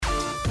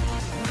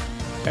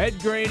Ed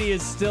Graney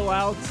is still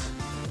out,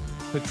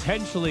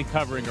 potentially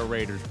covering a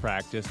Raiders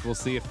practice. We'll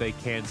see if they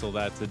cancel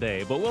that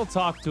today, but we'll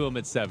talk to him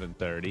at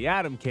 7:30.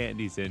 Adam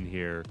Candy's in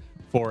here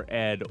for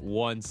Ed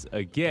once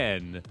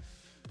again.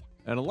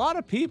 And a lot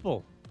of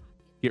people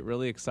get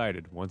really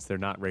excited once they're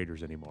not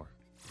Raiders anymore.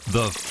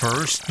 The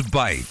First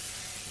Bite.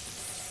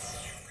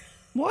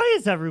 Why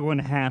is everyone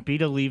happy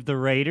to leave the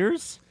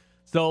Raiders?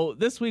 So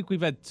this week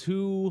we've had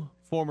two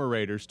former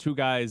Raiders, two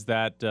guys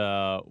that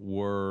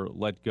were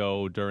let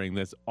go during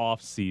this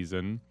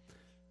offseason,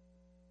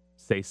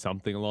 say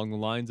something along the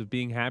lines of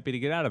being happy to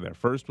get out of there.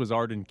 First was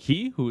Arden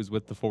Key, who was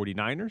with the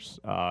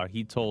 49ers.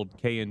 He told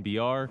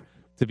KNBR,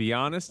 to be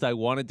honest, I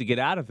wanted to get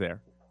out of there.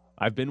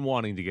 I've been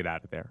wanting to get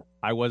out of there.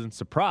 I wasn't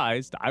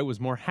surprised. I was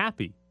more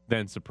happy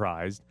than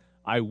surprised.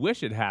 I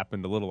wish it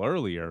happened a little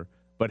earlier,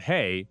 but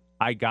hey,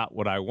 I got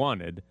what I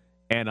wanted,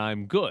 and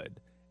I'm good.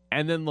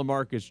 And then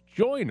LaMarcus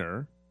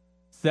Joyner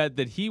said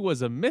that he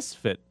was a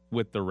misfit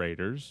with the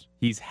Raiders.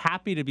 He's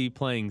happy to be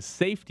playing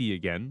safety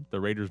again. The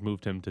Raiders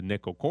moved him to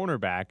nickel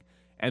cornerback,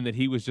 and that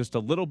he was just a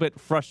little bit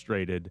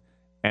frustrated,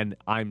 and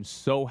I'm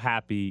so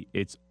happy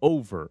it's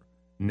over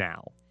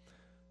now.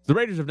 The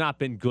Raiders have not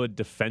been good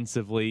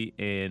defensively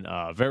in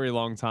a very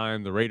long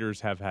time. The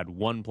Raiders have had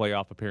one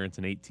playoff appearance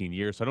in 18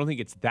 years, so I don't think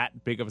it's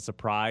that big of a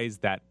surprise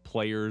that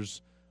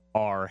players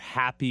are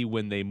happy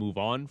when they move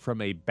on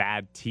from a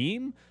bad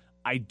team.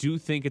 I do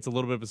think it's a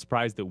little bit of a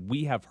surprise that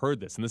we have heard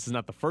this, and this is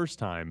not the first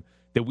time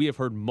that we have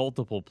heard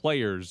multiple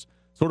players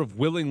sort of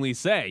willingly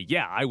say,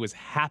 yeah, I was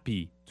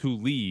happy to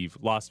leave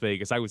Las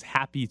Vegas. I was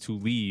happy to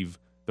leave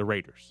the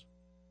Raiders.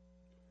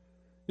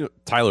 You know,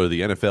 Tyler,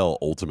 the NFL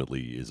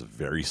ultimately is a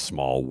very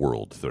small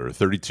world. There are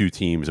 32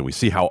 teams, and we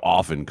see how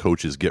often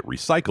coaches get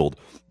recycled.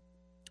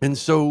 And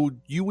so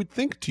you would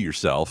think to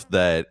yourself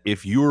that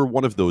if you're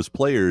one of those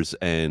players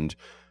and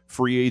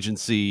free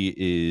agency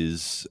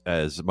is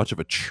as much of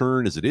a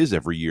churn as it is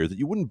every year, that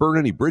you wouldn't burn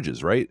any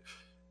bridges, right?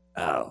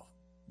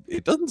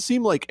 It doesn't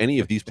seem like any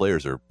of these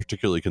players are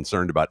particularly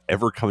concerned about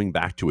ever coming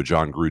back to a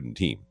John Gruden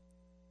team.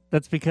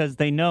 That's because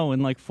they know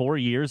in like 4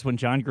 years when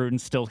John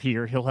Gruden's still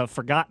here, he'll have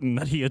forgotten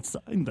that he had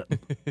signed them.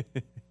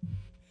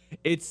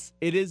 It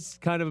is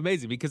kind of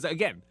amazing because,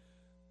 again,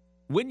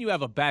 when you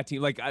have a bad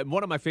team, like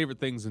one of my favorite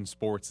things in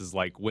sports is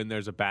like when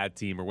there's a bad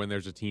team or when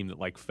there's a team that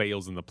like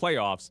fails in the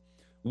playoffs,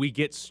 we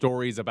get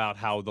stories about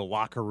how the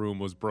locker room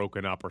was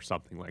broken up or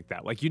something like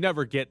that. Like you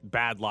never get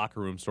bad locker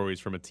room stories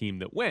from a team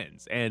that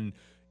wins. And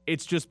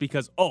it's just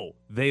because, oh,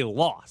 they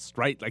lost,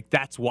 right? Like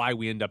that's why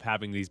we end up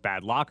having these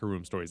bad locker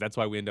room stories. That's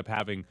why we end up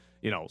having,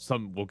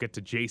 we'll get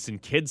to Jason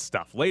Kidd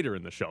stuff later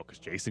in the show because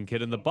Jason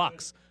Kidd and the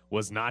Bucks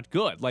was not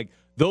good. Like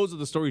those are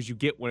the stories you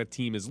get when a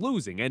team is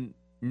losing. And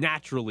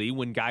naturally,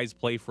 when guys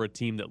play for a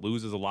team that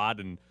loses a lot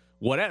and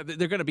whatever,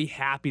 they're going to be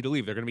happy to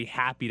leave. They're going to be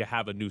happy to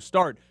have a new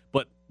start.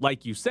 But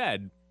like you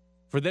said,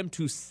 for them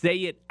to say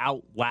it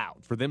out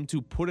loud, for them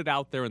to put it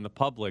out there in the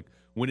public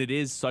when it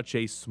is such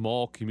a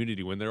small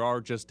community, when there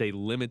are just a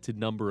limited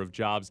number of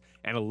jobs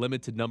and a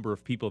limited number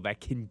of people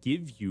that can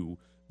give you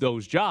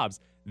those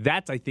jobs,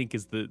 that I think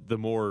is the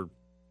more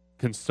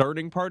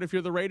concerning part if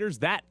you're the Raiders,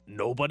 that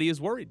nobody is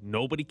worried.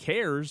 Nobody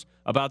cares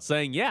about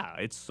saying, yeah,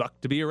 it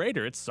sucked to be a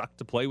Raider. It sucked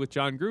to play with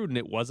John Gruden.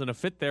 It wasn't a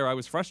fit there. I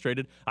was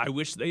frustrated. I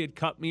wish they had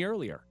cut me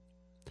earlier.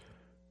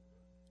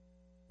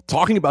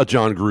 Talking about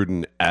John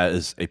Gruden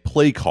as a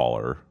play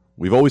caller,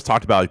 we've always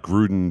talked about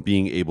Gruden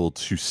being able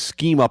to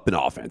scheme up an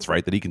offense,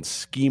 right? That he can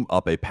scheme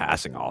up a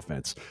passing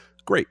offense.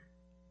 Great.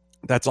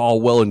 That's all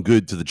well and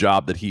good to the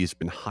job that he's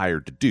been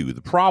hired to do.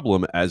 The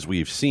problem, as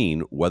we've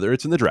seen, whether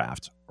it's in the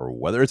draft or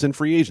whether it's in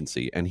free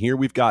agency, and here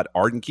we've got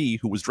Arden Key,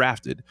 who was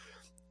drafted,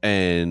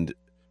 and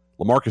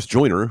LaMarcus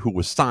Joyner, who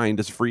was signed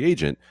as a free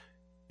agent,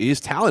 is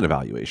talent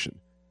evaluation.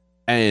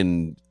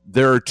 And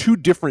there are two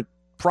different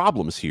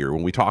problems here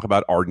when we talk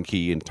about Arden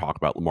Key and talk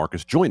about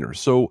LaMarcus Joyner.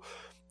 So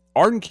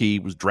Arden Key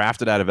was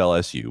drafted out of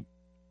LSU,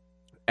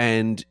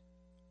 and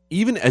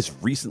even as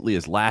recently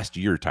as last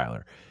year,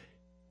 Tyler,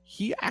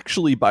 he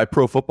actually, by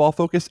Pro Football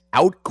Focus,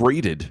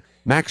 outgraded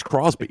Max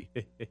Crosby.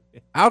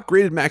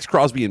 Outgraded Max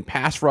Crosby in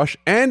pass rush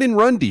and in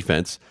run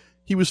defense.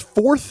 He was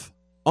fourth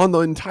on the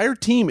entire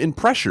team in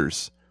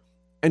pressures,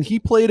 and he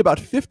played about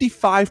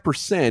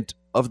 55%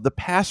 of the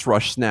pass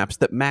rush snaps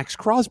that Max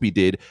Crosby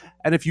did.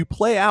 And if you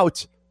play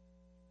out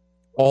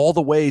all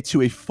the way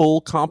to a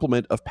full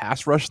complement of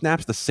pass rush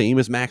snaps, the same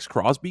as Max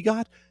Crosby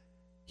got,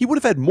 he would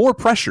have had more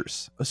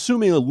pressures,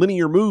 assuming a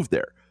linear move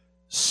there.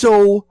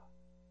 So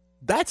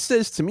that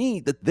says to me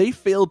that they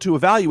failed to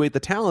evaluate the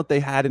talent they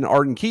had in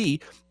Arden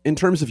Key in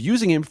terms of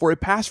using him for a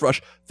pass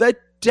rush that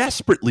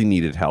desperately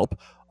needed help.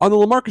 On the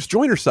LaMarcus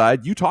Joyner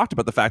side, you talked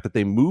about the fact that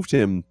they moved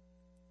him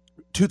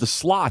to the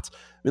slot. I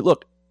mean,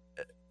 look,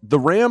 the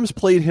Rams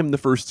played him the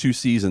first two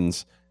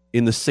seasons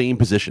in the same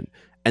position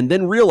and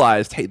then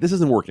realized, hey, this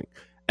isn't working.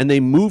 And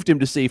they moved him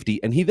to safety,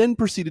 and he then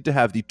proceeded to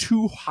have the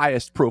two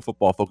highest Pro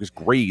Football Focus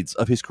grades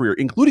of his career,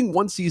 including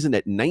one season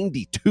at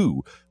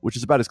 92, which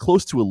is about as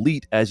close to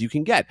elite as you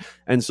can get.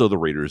 And so the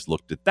Raiders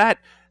looked at that.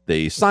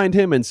 They signed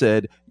him and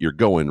said, you're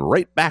going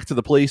right back to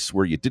the place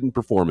where you didn't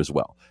perform as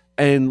well.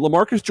 And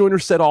LaMarcus Joyner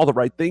said all the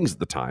right things at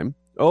the time.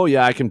 Oh,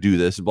 yeah, I can do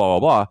this, blah,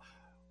 blah, blah.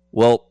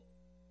 Well,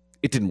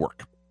 it didn't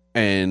work.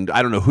 And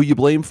I don't know who you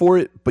blame for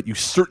it, but you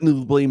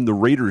certainly blame the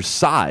Raiders'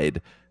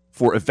 side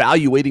for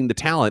evaluating the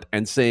talent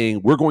and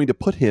saying, we're going to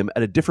put him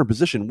at a different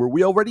position where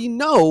we already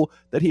know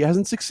that he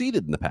hasn't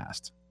succeeded in the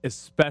past.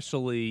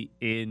 Especially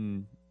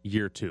in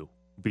year 2,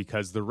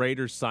 because the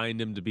Raiders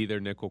signed him to be their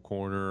nickel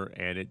corner,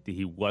 and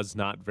he was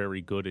not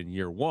very good in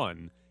year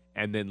 1.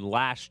 And then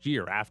last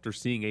year, after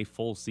seeing a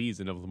full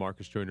season of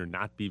LaMarcus Joyner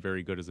not be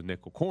very good as a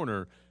nickel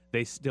corner,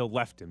 they still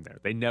left him there.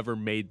 They never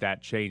made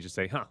that change to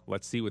say,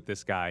 let's see what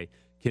this guy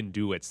can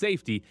do at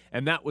safety.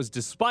 And that was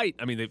despite,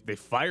 they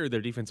fired their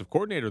defensive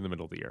coordinator in the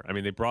middle of the year.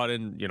 They brought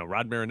in,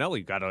 Rod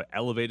Marinelli, got an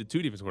elevated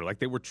 2 defensive coordinator. Like,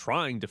 they were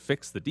trying to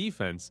fix the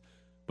defense,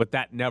 but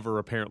that never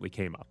apparently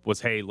came up.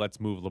 Was, hey,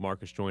 let's move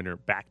LaMarcus Joyner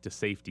back to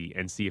safety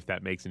and see if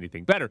that makes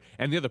anything better.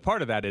 And the other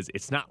part of that is,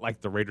 it's not like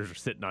the Raiders are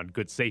sitting on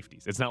good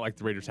safeties. It's not like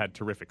the Raiders had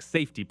terrific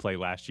safety play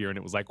last year, and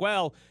it was like,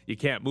 well, you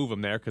can't move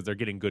them there because they're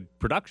getting good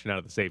production out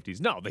of the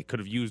safeties. No, they could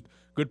have used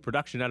good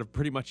production out of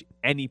pretty much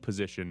any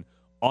position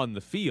on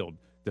the field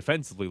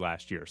defensively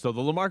last year. So the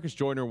LaMarcus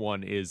Joyner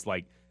one is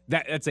like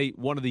that's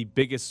one of the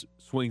biggest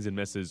swings and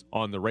misses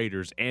on the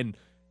Raiders. And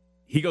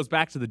he goes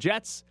back to the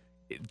Jets.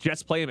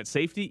 Jets play him at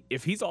safety.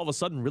 If he's all of a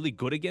sudden really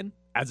good again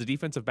as a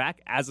defensive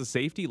back, as a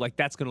safety, like,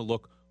 that's going to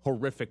look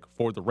horrific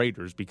for the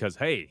Raiders because,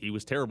 hey, he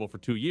was terrible for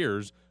 2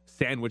 years,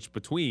 sandwiched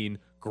between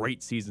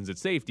great seasons at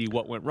safety.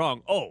 What went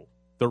wrong? Oh,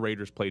 the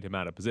Raiders played him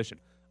out of position.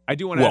 I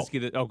do want to ask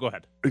you that. Oh, go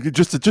ahead.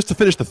 Just to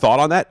finish the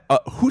thought on that,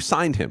 who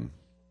signed him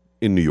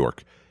in New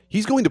York?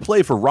 He's going to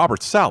play for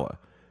Robert Saleh.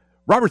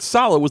 Robert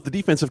Saleh was the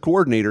defensive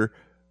coordinator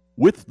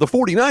with the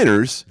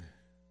 49ers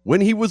when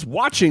he was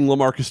watching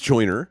LaMarcus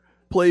Joyner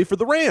play for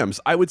the Rams.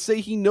 I would say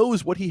he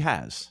knows what he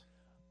has.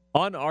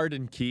 On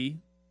Arden Key,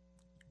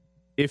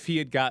 if he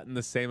had gotten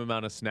the same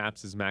amount of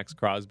snaps as Max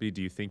Crosby,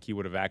 do you think he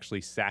would have actually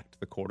sacked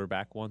the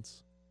quarterback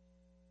once?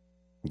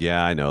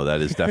 Yeah, I know.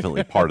 That is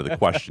definitely part of the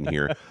question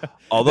here.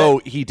 Although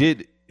he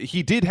did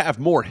have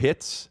more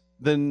hits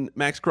than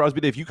Max Crosby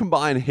did. If you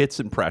combine hits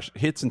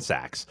and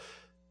sacks,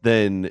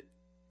 then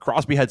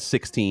Crosby had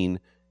 16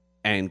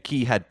 and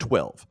Key had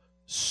 12.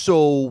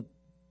 So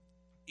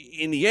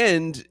in the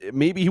end,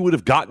 maybe he would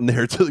have gotten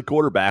there to the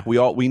quarterback.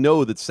 We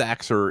know that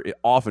sacks are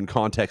often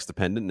context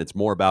dependent, and it's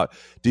more about,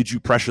 did you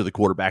pressure the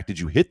quarterback? Did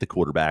you hit the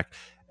quarterback?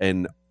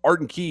 And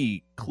Arden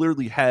Key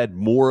clearly had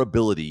more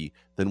ability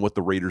than what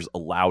the Raiders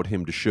allowed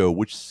him to show,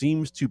 which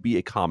seems to be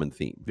a common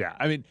theme.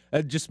 Yeah,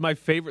 just my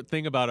favorite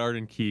thing about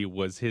Arden Key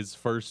was his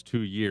first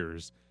 2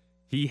 years.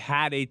 He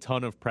had a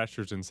ton of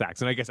pressures and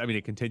sacks, and I guess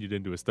it continued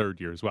into his third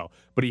year as well.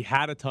 But he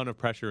had a ton of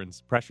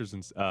pressures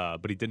and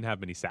but he didn't have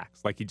many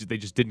sacks. Like, they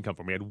just didn't come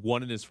from him. He had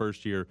 1 in his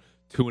first year,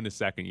 2 in his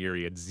second year.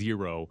 He had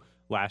 0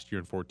 last year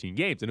in 14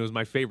 games, and it was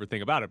my favorite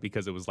thing about it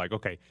because it was like,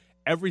 okay,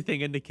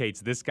 everything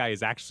indicates this guy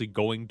is actually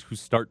going to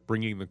start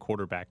bringing the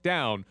quarterback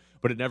down,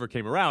 but it never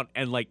came around.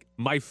 And like,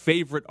 my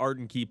favorite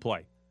Arden Key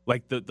play,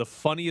 like the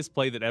funniest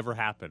play that ever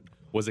happened,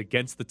 was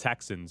against the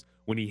Texans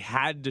when he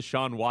had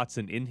Deshaun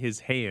Watson in his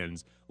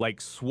hands,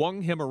 like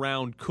swung him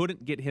around,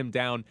 couldn't get him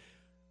down.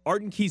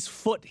 Arden Key's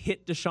foot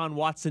hit Deshaun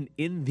Watson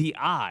in the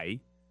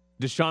eye.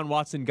 Deshaun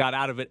Watson got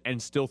out of it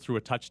and still threw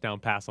a touchdown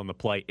pass on the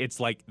play. It's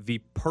like the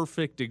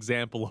perfect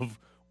example of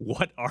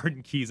what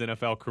Arden Key's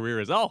NFL career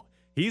is. Oh,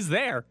 he's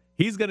there.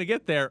 He's going to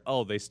get there.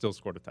 Oh, they still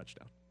scored a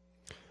touchdown.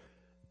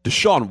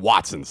 Deshaun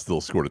Watson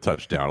still scored a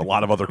touchdown. A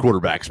lot of other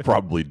quarterbacks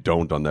probably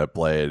don't on that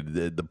play.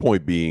 The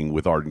point being,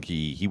 with Arden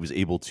Key, he was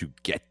able to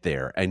get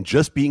there. And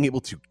just being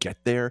able to get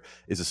there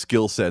is a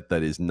skill set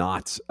that is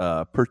not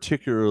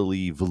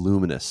particularly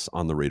voluminous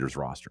on the Raiders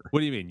roster.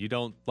 What do you mean? You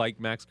don't like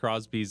Max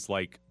Crosby's,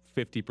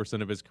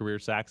 50% of his career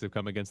sacks have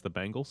come against the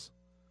Bengals?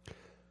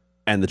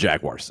 And the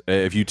Jaguars.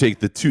 If you take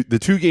the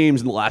two games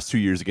in the last 2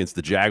 years against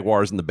the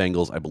Jaguars and the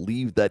Bengals, I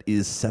believe that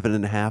is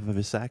 7.5 of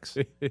his sacks.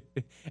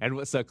 And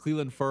what's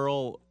Cleveland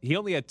Ferrell? He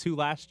only had 2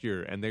 last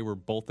year, and they were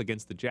both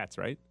against the Jets,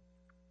 right?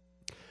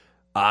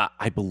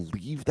 I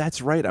believe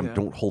that's right.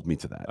 Don't hold me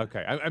to that.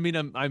 Okay.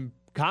 I'm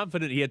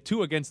confident he had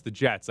 2 against the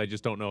Jets. I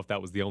just don't know if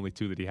that was the only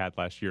 2 that he had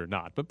last year or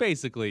not. But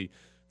basically,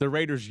 the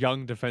Raiders'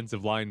 young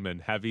defensive linemen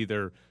have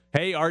either,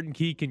 hey, Arden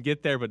Key can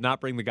get there but not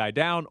bring the guy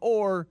down,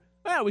 or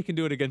we can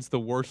do it against the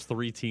worst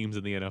 3 teams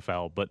in the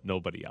NFL, but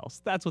nobody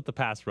else. That's what the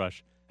pass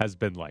rush has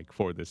been like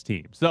for this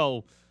team.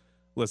 So,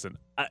 listen,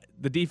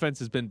 the defense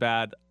has been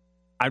bad.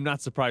 I'm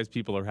not surprised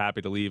people are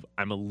happy to leave.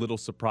 I'm a little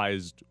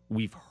surprised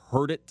we've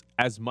heard it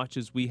as much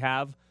as we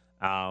have,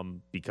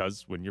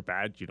 because when you're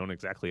bad, you don't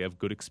exactly have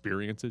good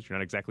experiences. You're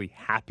not exactly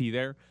happy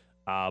there.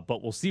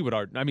 But we'll see what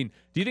do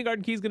you think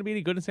Arden Key is going to be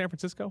any good in San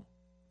Francisco?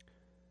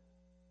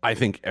 I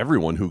think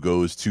everyone who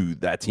goes to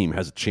that team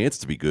has a chance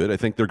to be good. I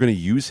think they're going to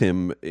use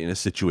him in a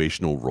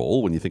situational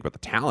role when you think about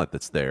the talent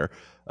that's there.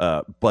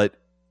 But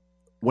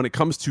when it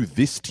comes to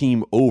this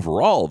team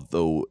overall,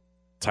 though,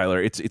 Tyler,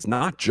 it's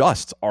not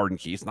just Arden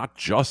Key. It's not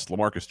just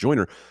LaMarcus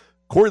Joyner.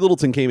 Corey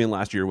Littleton came in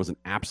last year, was an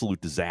absolute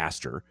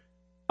disaster.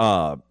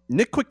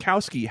 Nick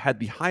Kwiatkowski had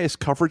the highest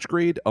coverage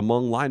grade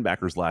among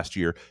linebackers last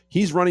year.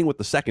 He's running with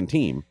the second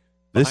team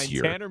this Behind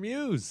year. Tanner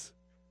Muse.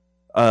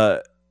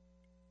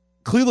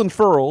 Cleveland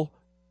Ferrell,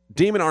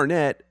 Damon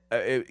Arnett,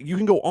 you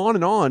can go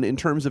on in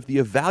terms of the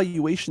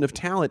evaluation of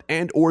talent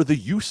and or the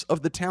use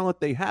of the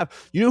talent they have.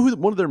 You know who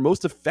one of their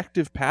most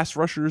effective pass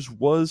rushers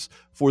was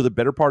for the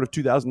better part of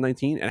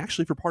 2019 and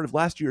actually for part of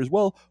last year as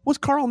well was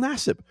Carl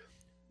Nassib.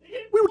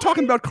 We were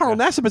talking about Carl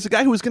Nassib as a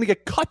guy who was going to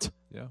get cut.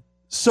 Yeah.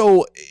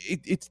 So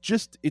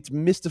it's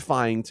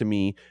mystifying to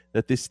me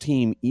that this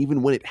team,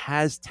 even when it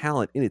has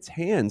talent in its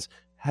hands,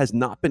 has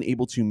not been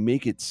able to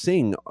make it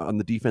sing on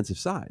the defensive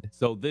side.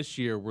 So this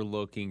year we're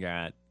looking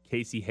at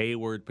Casey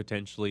Hayward,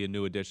 potentially a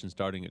new addition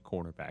starting at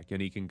cornerback.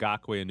 Yannick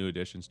Ngakoue, a new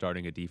addition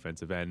starting at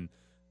defensive end.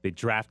 They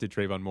drafted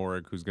Trayvon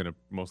Moehrig, who's going to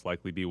most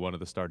likely be one of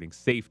the starting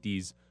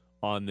safeties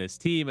on this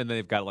team. And then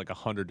they've got like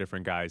 100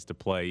 different guys to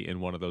play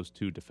in one of those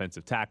two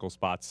defensive tackle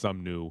spots,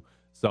 some new,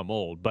 some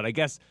old. But I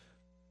guess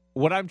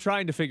what I'm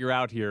trying to figure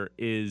out here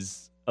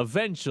is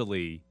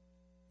eventually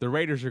the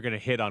Raiders are going to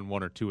hit on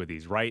one or two of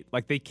these, right?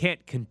 Like they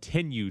can't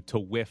continue to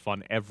whiff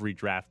on every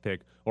draft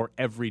pick or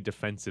every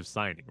defensive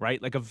signing,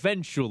 right? Like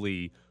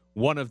eventually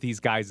one of these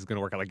guys is going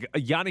to work out. Like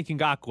Yannick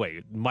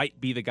Ngakoue might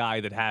be the guy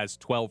that has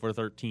 12 or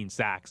 13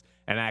 sacks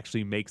and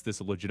actually makes this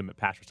a legitimate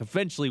pass rush.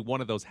 Eventually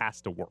one of those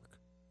has to work.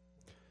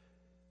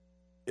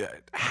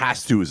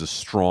 Has to is a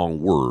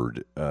strong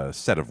word,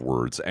 set of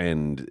words.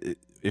 And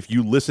if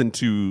you listen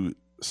to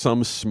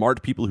some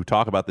smart people who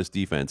talk about this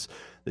defense,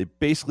 they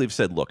basically have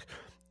said, look,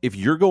 if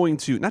you're going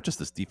to, not just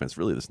this defense,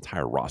 really this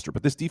entire roster,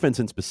 but this defense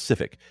in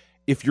specific,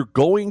 if you're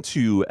going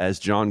to, as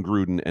John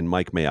Gruden and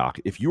Mike Mayock,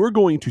 if you are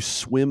going to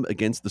swim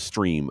against the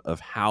stream of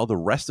how the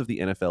rest of the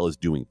NFL is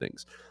doing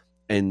things,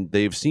 and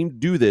they've seemed to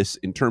do this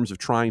in terms of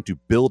trying to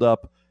build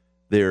up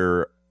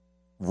their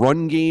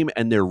run game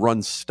and their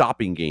run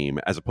stopping game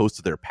as opposed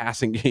to their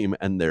passing game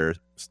and their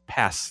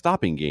pass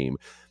stopping game,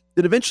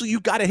 then eventually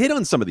you've got to hit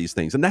on some of these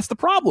things. And that's the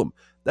problem.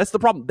 That's the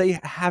problem. They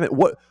haven't.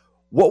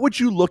 What would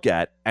you look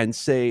at and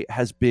say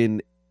has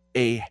been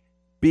a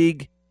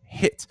big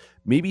hit?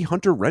 Maybe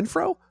Hunter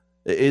Renfrow?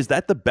 Is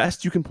that the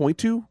best you can point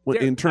to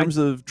in terms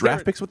of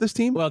draft picks with this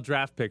team? Well,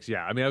 draft picks,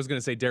 yeah. I mean, I was going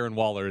to say Darren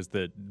Waller is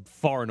the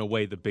far and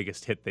away the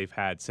biggest hit they've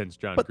had since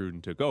John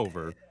Gruden took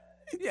over.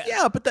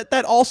 Yeah, but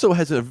that also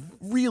has a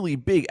really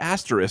big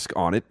asterisk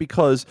on it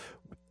because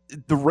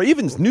the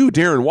Ravens knew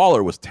Darren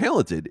Waller was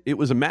talented. It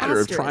was a matter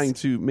of trying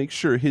to make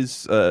sure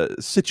his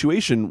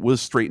situation was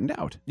straightened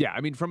out. Yeah,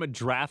 I mean, from a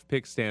draft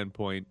pick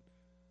standpoint,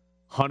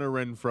 Hunter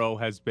Renfrow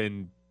has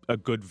been a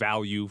good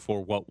value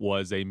for what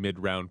was a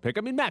mid-round pick.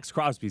 I mean, Max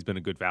Crosby's been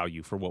a good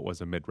value for what was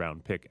a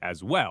mid-round pick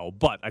as well.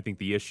 But I think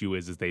the issue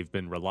is they've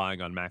been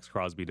relying on Max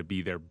Crosby to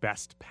be their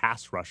best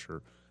pass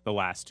rusher the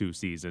last two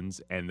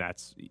seasons, and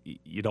that's,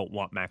 you don't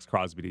want Max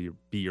Crosby to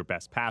be your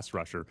best pass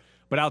rusher.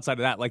 But outside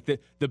of that, like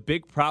the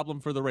big problem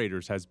for the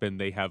Raiders has been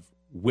they have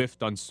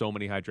whiffed on so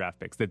many high draft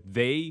picks that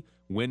they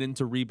went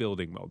into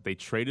rebuilding mode. They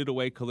traded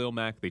away Khalil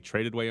Mack, they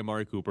traded away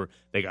Amari Cooper,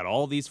 they got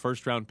all these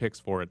first-round picks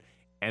for it,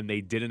 and they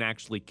didn't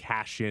actually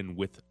cash in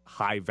with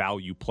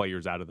high-value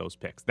players out of those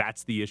picks.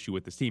 That's the issue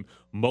with this team.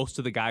 Most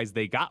of the guys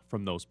they got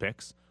from those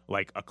picks,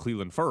 like a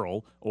Cleveland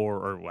Ferrell,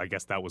 or I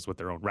guess that was with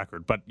their own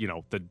record, but you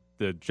know,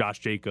 the Josh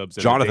Jacobs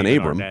and Jonathan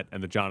Abram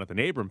and the Jonathan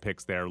Abram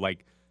picks there,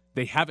 like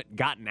they haven't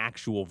gotten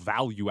actual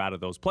value out of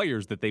those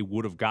players that they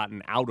would have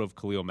gotten out of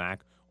Khalil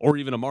Mack or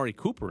even Amari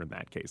Cooper in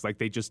that case. Like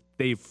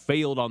they've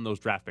failed on those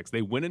draft picks.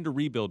 They went into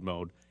rebuild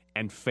mode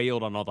and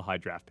failed on all the high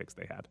draft picks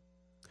they had.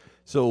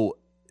 So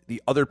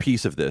the other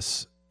piece of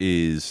this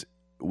is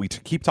we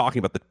keep talking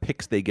about the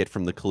picks they get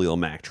from the Khalil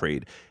Mack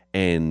trade,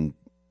 and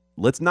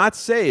let's not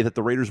say that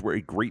the Raiders were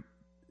a great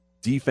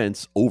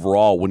defense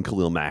overall when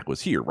Khalil Mack was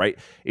here, right?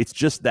 It's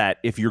just that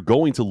if you're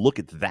going to look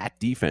at that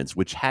defense,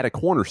 which had a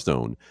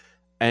cornerstone,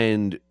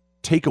 and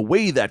take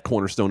away that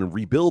cornerstone and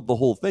rebuild the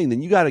whole thing,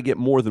 then you got to get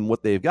more than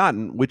what they've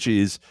gotten, which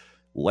is,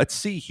 let's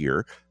see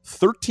here,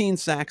 13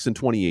 sacks in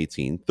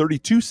 2018,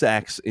 32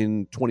 sacks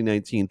in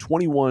 2019,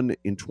 21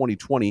 in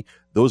 2020.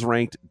 Those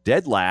ranked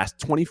dead last,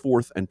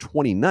 24th and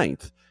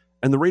 29th.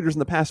 And the Raiders in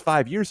the past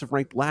 5 years have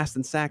ranked last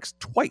in sacks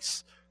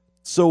twice.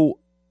 So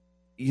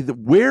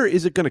where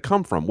is it going to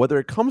come from? Whether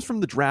it comes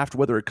from the draft,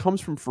 whether it comes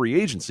from free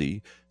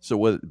agency.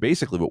 So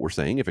basically what we're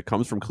saying, if it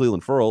comes from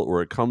Cleveland Ferrell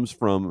or it comes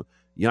from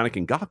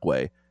Yannick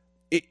Ngakoue,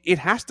 it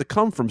has to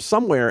come from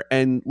somewhere.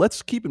 And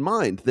let's keep in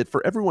mind that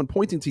for everyone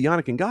pointing to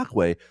Yannick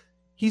Ngakoue,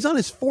 he's on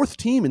his fourth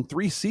team in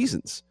 3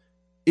 seasons.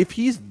 If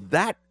he's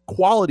that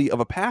quality of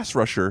a pass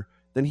rusher,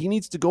 then he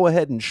needs to go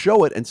ahead and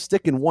show it and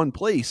stick in one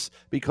place,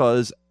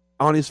 because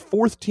on his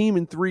 4th team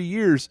in 3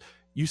 years,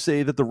 you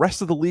say that the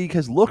rest of the league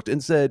has looked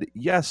and said,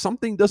 yeah,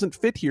 something doesn't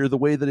fit here the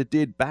way that it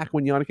did back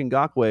when Yannick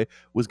Ngakoue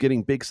was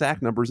getting big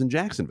sack numbers in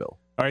Jacksonville.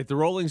 All right, the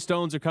Rolling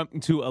Stones are coming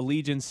to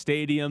Allegiant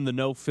Stadium. The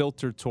No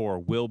Filter Tour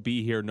will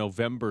be here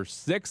November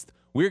 6th.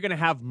 We're going to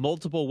have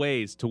multiple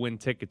ways to win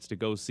tickets to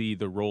go see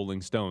the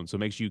Rolling Stones, so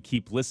make sure you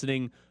keep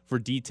listening for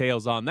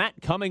details on that.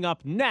 Coming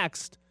up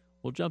next,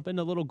 we'll jump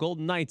into little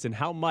Golden Knights and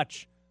how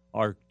much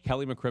are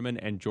Kelly McCrimmon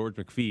and George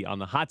McPhee on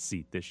the hot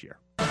seat this year?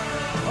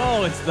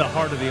 Oh, it's the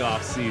heart of the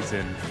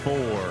offseason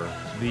for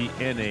the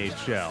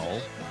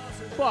NHL.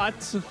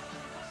 But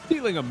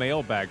stealing a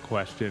mailbag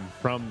question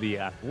from The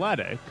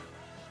Athletic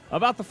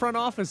about the front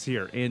office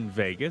here in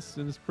Vegas,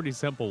 and it's a pretty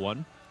simple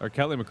one. Are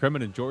Kelly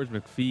McCrimmon and George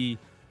McPhee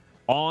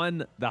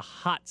on the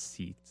hot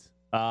seat?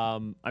 I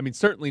mean,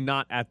 certainly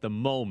not at the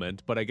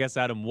moment, but I guess,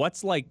 Adam,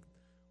 what's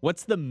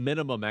the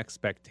minimum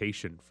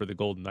expectation for the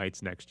Golden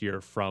Knights next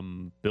year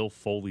from Bill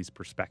Foley's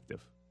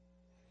perspective?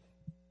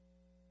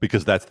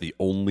 Because that's the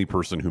only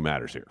person who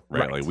matters here,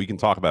 right? Like, we can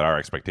talk about our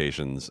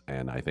expectations,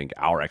 and I think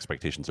our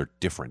expectations are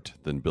different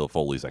than Bill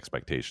Foley's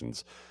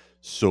expectations.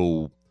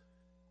 So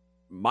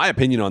my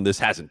opinion on this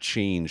hasn't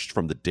changed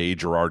from the day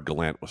Gerard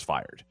Gallant was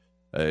fired.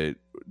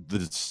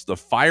 The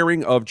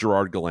firing of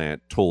Gerard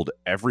Gallant told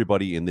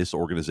everybody in this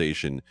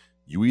organization,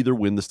 you either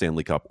win the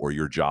Stanley Cup or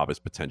your job is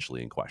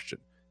potentially in question.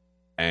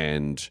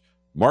 And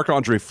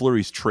Marc-Andre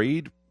Fleury's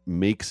trade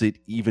makes it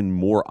even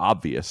more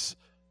obvious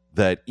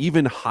that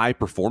even high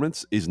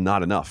performance is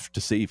not enough to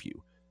save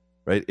you,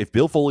 right? If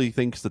Bill Foley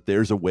thinks that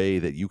there's a way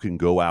that you can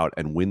go out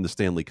and win the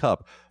Stanley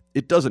Cup,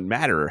 it doesn't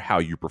matter how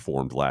you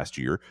performed last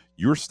year.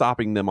 You're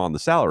stopping them on the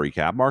salary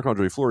cap.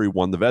 Marc-Andre Fleury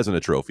won the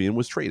Vezina Trophy and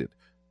was traded.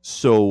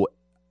 So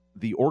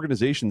the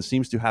organization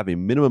seems to have a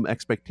minimum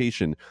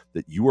expectation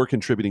that you are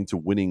contributing to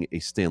winning a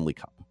Stanley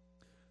Cup.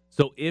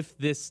 So if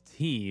this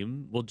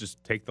team, we'll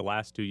just take the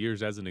last 2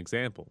 years as an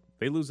example,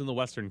 they lose in the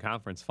Western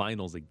Conference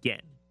Finals again.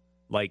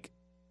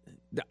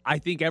 I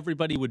think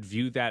everybody would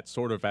view that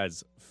sort of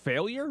as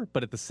failure,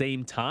 but at the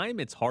same time,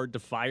 it's hard to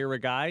fire a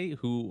guy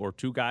or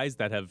two guys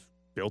that have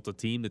built a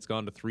team that's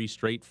gone to 3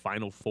 straight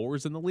Final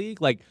Fours in the league.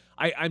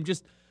 I'm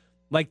just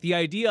the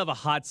idea of a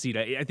hot seat.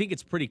 I think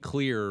it's pretty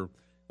clear.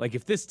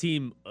 If this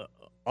team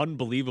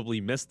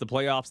unbelievably missed the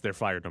playoffs, they're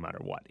fired no matter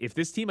what. If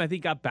this team, I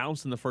think, got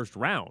bounced in the first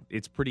round,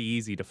 it's pretty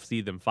easy to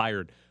see them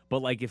fired.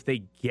 But if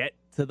they get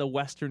to the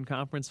Western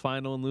Conference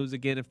Final and lose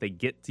again, if they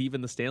get to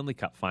even the Stanley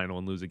Cup Final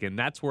and lose again,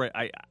 that's where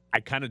I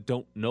kind of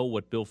don't know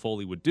what Bill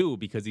Foley would do,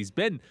 because he's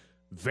been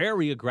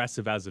very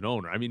aggressive as an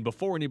owner. I mean,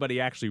 before anybody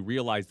actually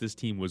realized this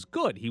team was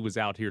good, he was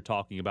out here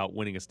talking about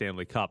winning a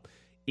Stanley Cup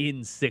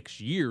in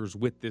 6 years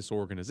with this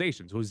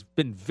organization. So he's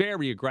been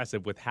very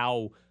aggressive with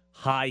how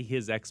high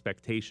his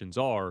expectations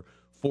are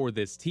for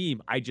this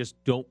team. I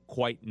just don't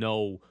quite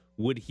know,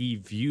 would he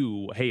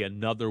view, hey,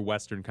 another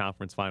Western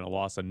Conference Final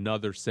loss,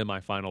 another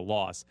semifinal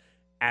loss,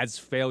 as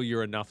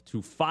failure enough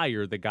to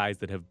fire the guys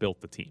that have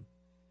built the team?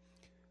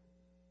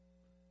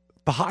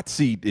 The hot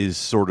seat is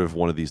sort of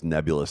one of these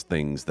nebulous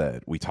things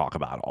that we talk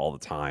about all the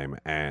time.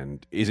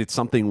 And is it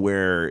something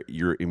where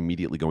you're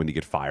immediately going to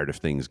get fired if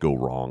things go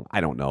wrong? I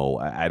don't know.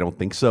 I don't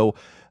think so.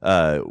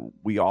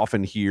 We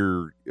often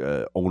hear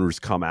owners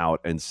come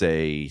out and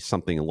say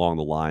something along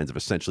the lines of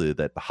essentially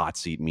that the hot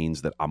seat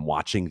means that I'm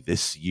watching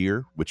this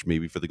year, which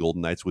maybe for the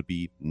Golden Knights would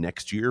be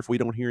next year if we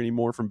don't hear any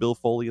more from Bill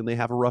Foley and they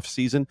have a rough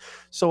season.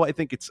 So I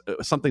think it's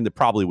something that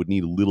probably would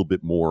need a little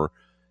bit more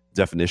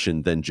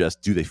definition than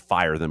just do they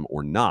fire them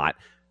or not.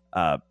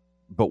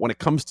 But when it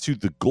comes to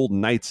the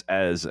Golden Knights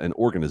as an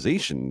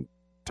organization,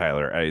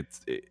 Tyler,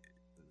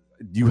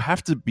 you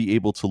have to be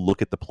able to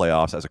look at the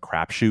playoffs as a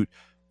crapshoot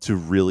to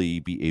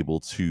really be able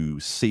to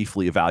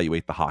safely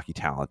evaluate the hockey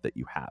talent that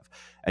you have.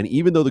 And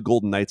even though the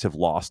Golden Knights have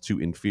lost to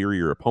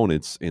inferior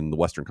opponents in the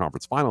Western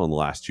Conference Final in the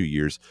last 2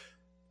 years,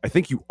 I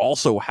think you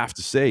also have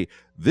to say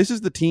this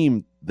is the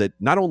team that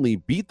not only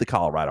beat the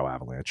Colorado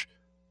Avalanche,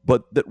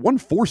 but that won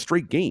 4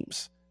 straight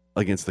games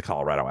against the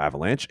Colorado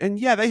Avalanche. And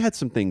yeah, they had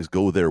some things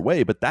go their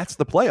way, but that's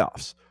the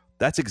playoffs.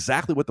 That's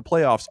exactly what the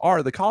playoffs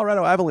are. The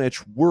Colorado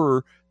Avalanche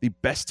were the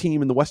best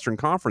team in the Western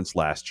Conference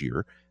last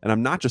year. And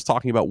I'm not just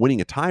talking about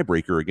winning a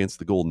tiebreaker against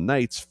the Golden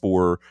Knights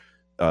for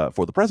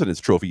the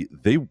President's Trophy.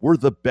 They were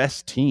the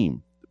best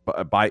team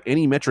by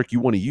any metric you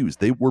want to use.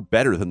 They were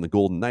better than the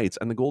Golden Knights,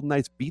 and the Golden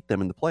Knights beat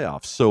them in the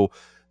playoffs. So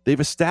they've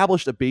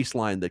established a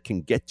baseline that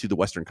can get to the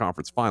Western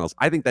Conference Finals.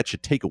 I think that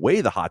should take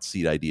away the hot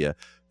seat idea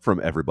from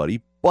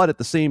everybody. But at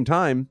the same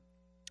time,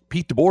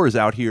 Pete DeBoer is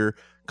out here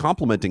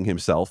complimenting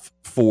himself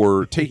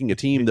for taking a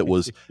team that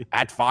was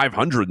at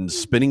 500 and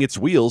spinning its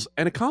wheels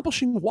and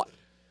accomplishing what?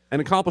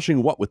 And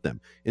accomplishing what with them?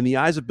 In the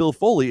eyes of Bill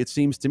Foley, it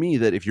seems to me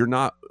that if you're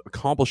not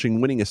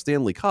accomplishing winning a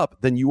Stanley Cup,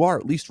 then you are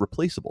at least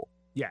replaceable.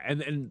 Yeah,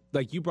 and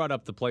like you brought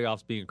up the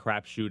playoffs being a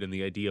crapshoot and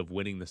the idea of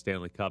winning the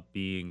Stanley Cup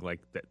being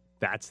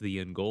that's the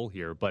end goal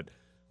here. But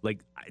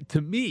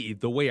to me,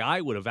 the way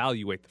I would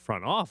evaluate the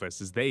front office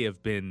is they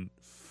have been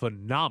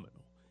phenomenal.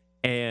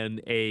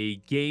 And a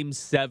Game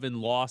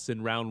 7 loss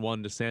in Round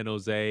 1 to San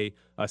Jose,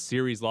 a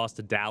series loss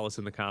to Dallas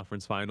in the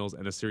conference finals,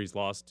 and a series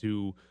loss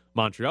to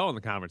Montreal in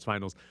the conference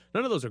finals.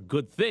 None of those are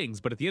good things,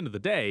 but at the end of the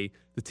day,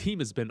 the team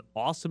has been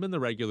awesome in the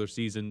regular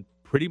season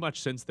pretty much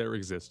since their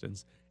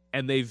existence,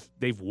 and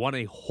they've won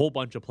a whole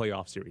bunch of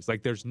playoff series.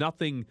 There's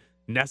nothing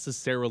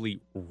necessarily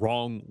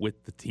wrong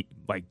with the team.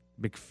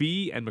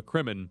 McPhee and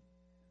McCrimmon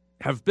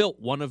have built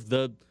one of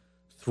the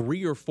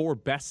 3 or 4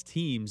 best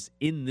teams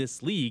in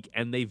this league,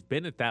 and they've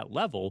been at that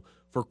level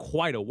for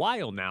quite a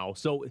while now.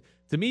 So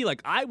to me,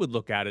 like, I would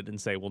look at it and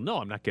say, well, no,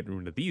 I'm not getting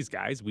rid of these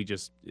guys.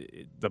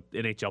 The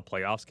NHL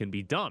playoffs can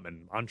be dumb,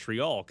 and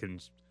Montreal can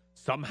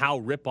somehow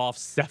rip off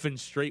 7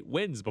 straight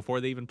wins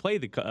before they even play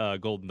the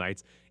Golden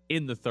Knights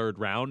in the third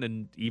round,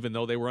 and even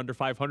though they were under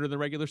 500 in the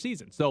regular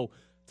season. So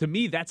to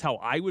me, that's how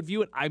I would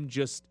view it.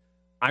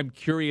 I'm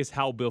curious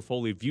how Bill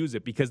Foley views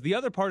it, because the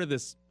other part of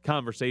this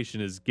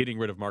conversation is getting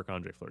rid of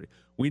Marc-Andre Fleury.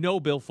 We know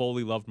Bill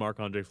Foley loved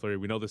Marc-Andre Fleury.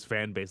 We know this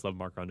fan base loved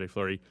Marc-Andre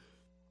Fleury.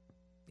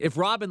 If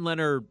Robin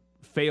Lehner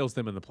fails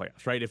them in the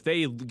playoffs, right? If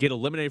they get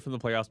eliminated from the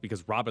playoffs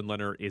because Robin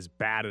Lehner is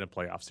bad in a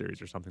playoff series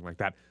or something like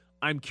that,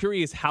 I'm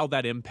curious how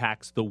that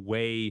impacts the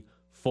way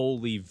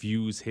Foley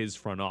views his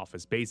front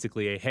office.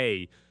 Basically,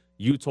 hey,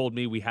 you told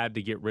me we had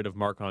to get rid of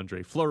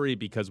Marc-Andre Fleury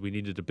because we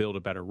needed to build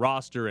a better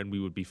roster and we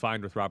would be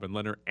fine with Robin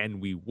Lehner,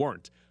 and we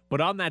weren't.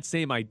 But on that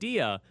same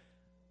idea,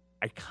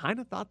 I kind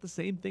of thought the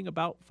same thing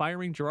about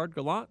firing Gerard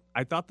Gallant.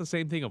 I thought the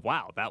same thing of,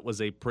 wow, that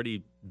was a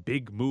pretty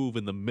big move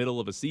in the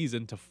middle of a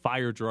season to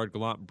fire Gerard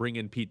Gallant, bring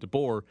in Pete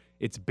DeBoer.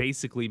 It's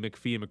basically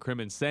McPhee and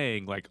McCrimmon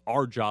saying, like,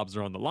 our jobs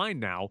are on the line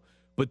now.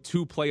 But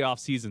 2 playoff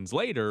seasons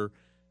later,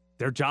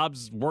 their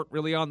jobs weren't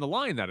really on the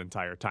line that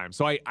entire time.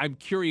 So I'm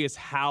curious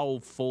how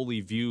Foley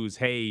views,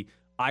 hey,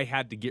 I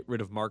had to get rid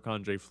of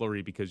Marc-Andre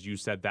Fleury because you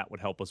said that would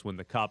help us win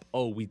the cup.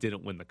 Oh, we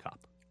didn't win the cup.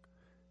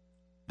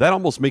 That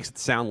almost makes it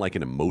sound like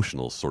an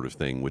emotional sort of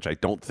thing, which I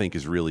don't think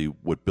is really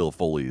what Bill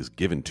Foley is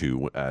given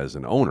to as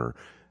an owner.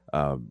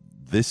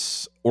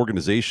 This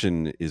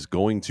organization is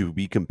going to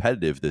be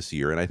competitive this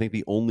year, and I think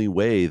the only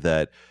way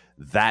that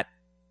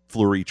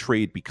Fleury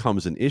trade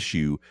becomes an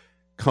issue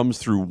comes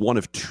through one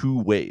of 2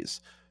 ways.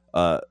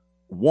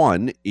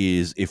 One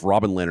is if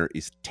Robin Lehner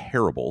is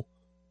terrible,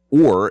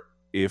 or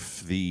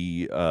if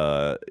the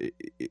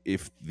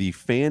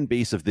fan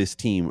base of this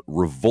team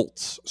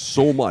revolts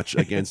so much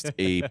against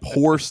a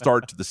poor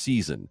start to the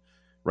season,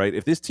 right?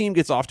 If this team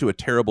gets off to a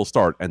terrible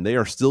start and they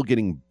are still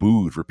getting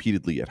booed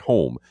repeatedly at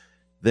home,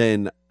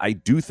 then I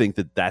do think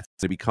that that's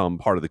to become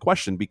part of the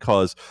question,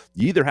 because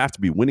you either have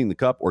to be winning the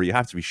cup or you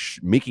have to be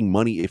making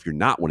money if you're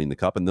not winning the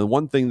cup. And the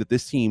one thing that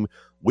this team,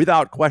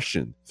 without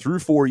question, through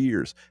 4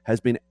 years has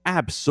been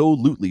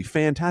absolutely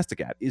fantastic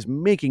at is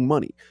making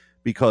money,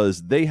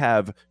 because they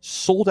have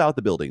sold out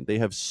the building. They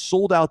have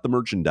sold out the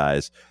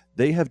merchandise.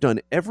 They have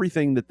done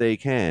everything that they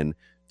can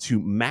to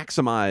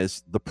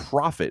maximize the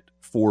profit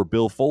for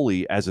Bill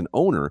Foley as an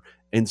owner.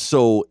 And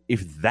so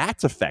if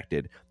that's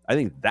affected, I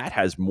think that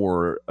has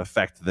more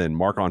effect than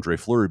Marc-Andre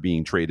Fleury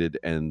being traded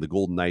and the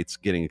Golden Knights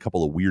getting a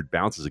couple of weird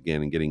bounces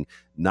again and getting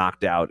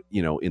knocked out,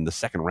 in the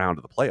second round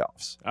of the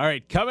playoffs. All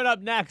right, coming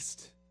up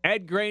next,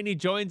 Ed Graney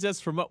joins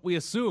us from what we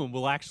assume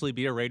will actually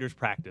be a Raiders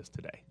practice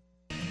today.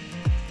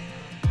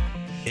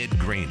 Ed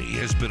Graney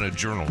has been a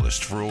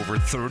journalist for over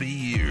 30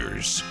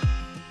 years.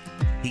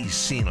 He's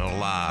seen a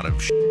lot of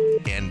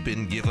and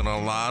been given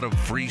a lot of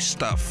free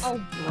stuff.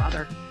 Oh,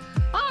 brother.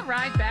 All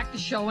right, back to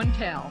show and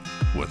tell.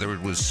 Whether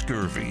it was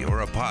scurvy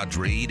or a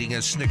Padre eating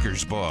a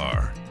Snickers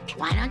bar.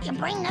 Why don't you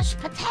bring us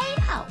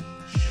potato?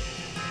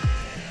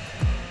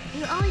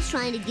 You're always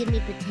trying to give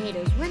me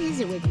potatoes. What is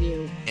it with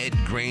you? Ed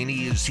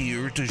Graney is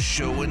here to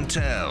show and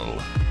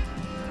tell.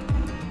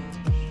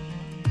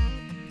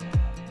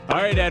 All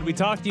right, Ed, we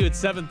talked to you at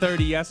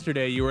 7:30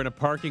 yesterday. You were in a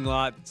parking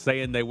lot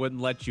saying they wouldn't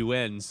let you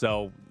in.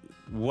 So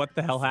what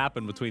the hell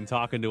happened between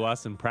talking to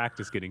us and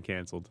practice getting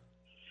canceled?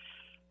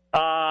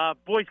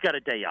 Boys got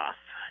a day off.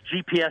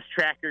 GPS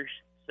trackers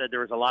said there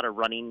was a lot of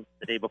running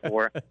the day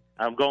before.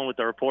 I'm going with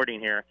the reporting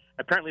here.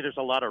 Apparently there's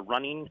a lot of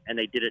running, and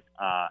they did it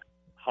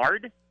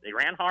hard. They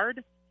ran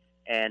hard,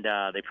 and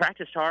they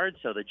practiced hard.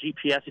 So the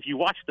GPS, if you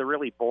watch the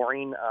really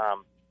boring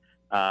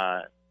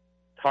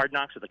Hard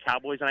Knocks with the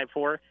Cowboys the night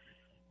before,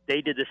 they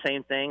did the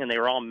same thing, and they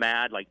were all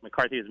mad. Like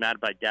McCarthy was mad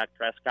by Dak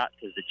Prescott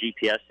because the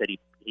GPS said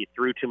he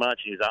threw too much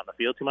and he was out in the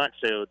field too much.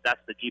 So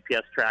that's the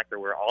GPS tracker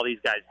where all these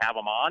guys have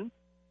them on.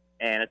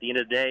 And at the end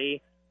of the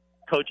day,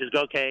 coaches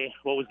go, okay,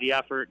 what was the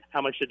effort?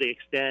 How much did they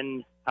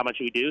extend? How much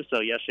did we do?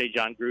 So yesterday,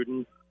 John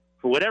Gruden,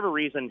 for whatever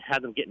reason,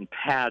 had them getting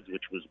pads,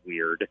 which was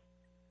weird.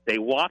 They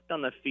walked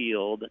on the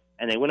field,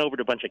 and they went over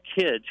to a bunch of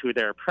kids who were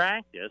there at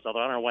practice, although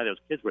I don't know why those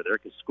kids were there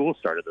because school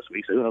started this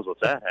week, so who knows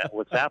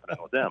what's happening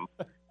with them.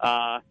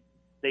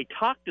 They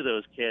talked to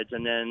those kids,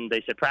 and then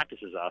they said practice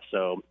is off.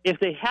 So if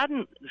they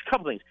hadn't, there's a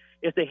couple things.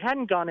 If they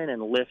hadn't gone in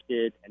and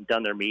lifted and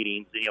done their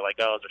meetings, then you're like,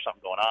 oh, is there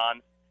something going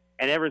on?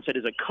 And everyone said,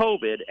 is it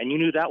COVID? And you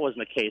knew that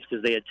wasn't the case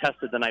because they had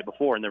tested the night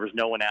before and there was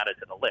no one added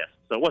to the list.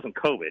 So it wasn't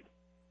COVID.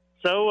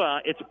 So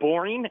it's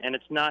boring and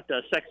it's not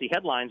sexy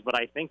headlines, but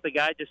I think the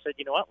guy just said,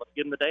 you know what, let's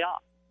give him the day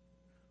off.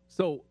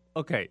 So,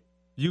 okay,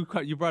 you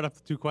brought up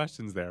the 2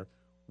 questions there.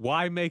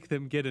 Why make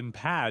them get in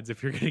pads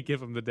if you're going to give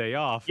them the day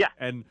off? Yeah.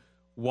 And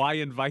why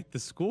invite the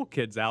school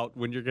kids out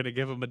when you're going to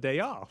give them a day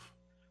off?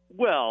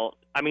 Well,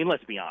 I mean,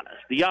 let's be honest.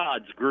 The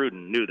odds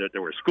Gruden knew that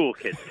there were school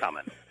kids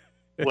coming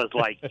was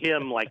like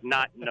him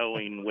not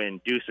knowing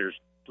when Deucer's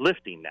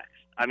lifting next.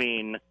 I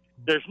mean,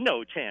 there's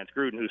no chance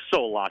Gruden, who's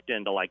so locked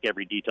into like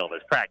every detail of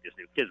his practice,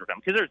 knew kids were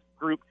coming. Because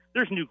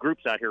there's new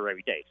groups out here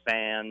every day,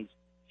 fans,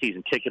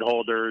 season ticket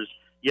holders.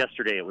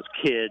 Yesterday it was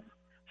kids.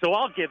 So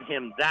I'll give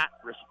him that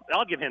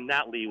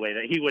leeway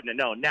that he wouldn't have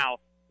known. Now,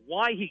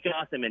 why he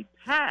got them in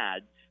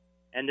pads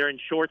and they're in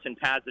shorts and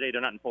pads today,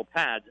 they're not in full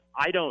pads,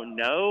 I don't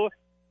know.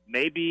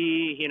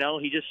 Maybe,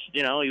 he just,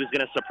 he was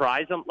going to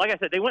surprise them. Like I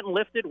said, they went and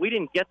lifted. We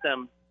didn't get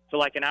them till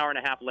like an hour and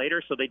a half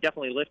later, so they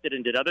definitely lifted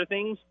and did other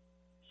things.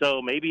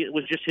 So maybe it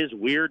was just his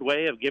weird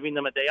way of giving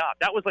them a day off.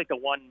 That was like the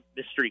one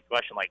mystery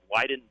question, like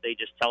why didn't they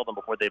just tell them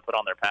before they put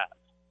on their pads?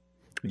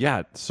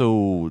 Yeah,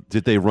 so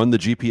did they run the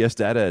GPS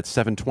data at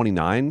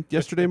 7:29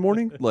 yesterday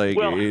morning?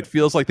 It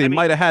feels like they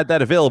might have had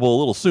that available a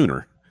little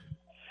sooner.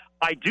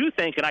 I do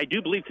think, and I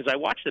do believe, because I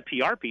watched the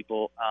PR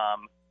people,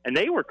 and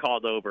they were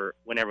called over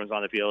when everyone's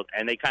on the field,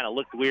 and they kind of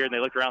looked weird, and they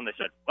looked around and they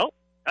said, well,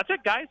 that's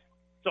it, guys.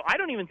 So I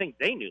don't even think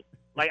they knew.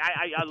 Like,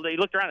 they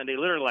looked around, and they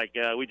literally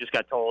we just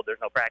got told there's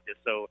no practice.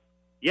 So,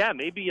 yeah,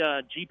 maybe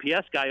a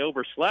GPS guy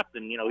overslept,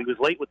 and, he was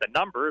late with the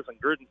numbers,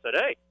 and Gruden said,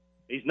 hey,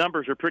 these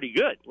numbers are pretty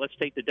good. Let's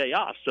take the day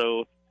off.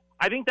 So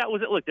I think that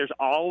was it. Look, there's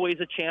always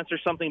a chance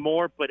there's something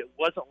more, but it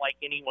wasn't like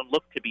anyone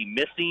looked to be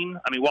missing.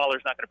 I mean,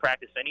 Waller's not going to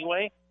practice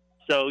anyway.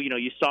 So,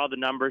 you saw the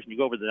numbers, and you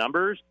go over the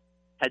numbers.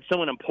 Had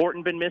someone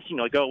important been missing,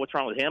 like, oh, what's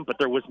wrong with him? But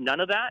there was none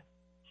of that.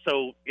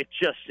 So it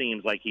just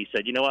seems like he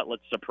said, you know what,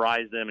 let's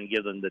surprise them and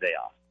give them the day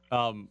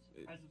off.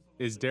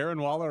 Is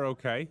Darren Waller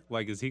okay?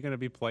 Like, is he going to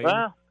be playing?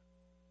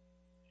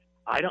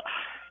 I don't.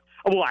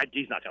 Well,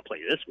 he's not going to play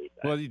this week.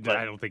 Well,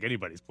 I don't think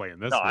anybody's playing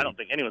this week. No, I don't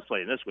think anyone's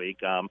playing this week.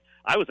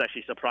 I was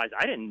actually surprised.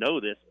 I didn't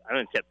know this. I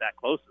didn't keep that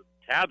close to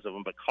the tabs of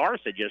him. But Carr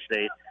said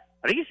yesterday,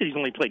 I think he said he's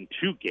only played in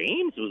 2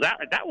 games. I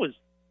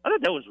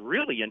thought that was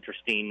really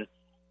interesting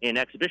in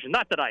exhibition.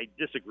 Not that I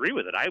disagree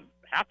with it.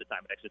 Half the time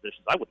in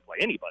exhibitions, I wouldn't play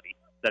anybody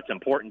that's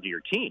important to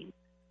your team.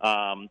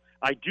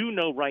 I do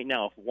know right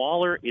now if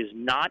Waller is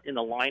not in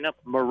the lineup,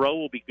 Moreau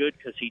will be good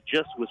because he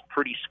just was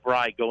pretty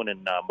spry going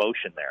in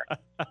motion there.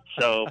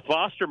 So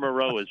Foster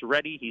Moreau is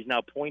ready. He's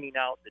now pointing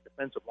out the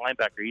defensive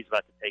linebacker he's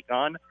about to take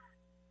on.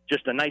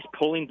 Just a nice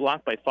pulling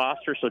block by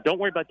Foster. So don't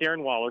worry about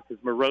Darren Waller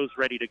because Moreau's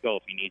ready to go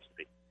if he needs to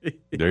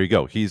be. There you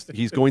go. He's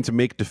going to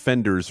make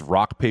defenders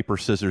rock, paper,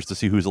 scissors to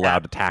see who's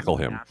allowed to tackle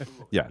him.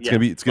 Absolutely. Yeah,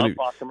 it's going to be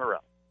Foster Moreau.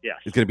 Yeah,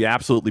 it's going to be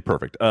absolutely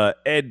perfect.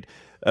 Ed,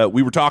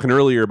 we were talking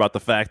earlier about the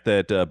fact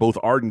that both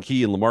Arden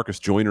Key and LaMarcus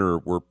Joyner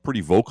were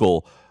pretty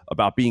vocal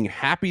about being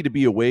happy to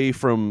be away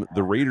from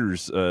the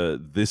Raiders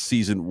this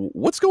season.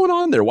 What's going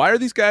on there? Why are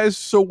these guys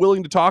so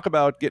willing to talk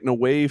about getting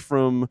away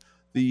from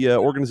the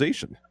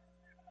organization?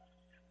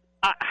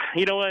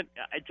 You know what?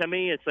 To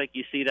me, it's like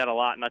you see that a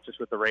lot, not just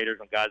with the Raiders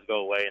when guys go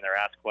away and they're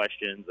asked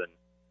questions. And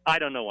I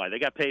don't know why. They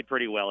got paid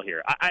pretty well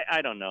here.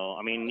 I don't know.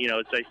 I mean,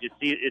 it's like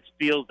it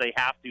feels they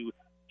have to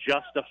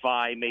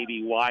justify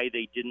maybe why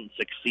they didn't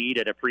succeed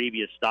at a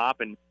previous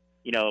stop. And,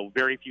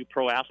 very few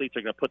pro athletes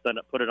are going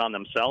to put it on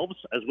themselves,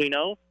 as we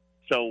know.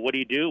 So what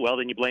do? Well,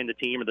 then you blame the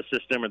team or the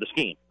system or the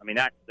scheme. I mean,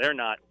 they're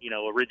not,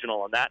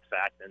 original in that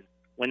fact. And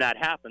when that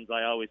happens,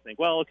 I always think,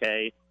 well,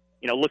 okay,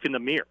 look in the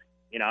mirror.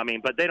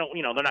 But they don't,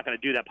 they're not going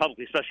to do that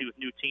publicly, especially with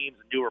new teams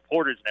and new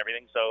reporters and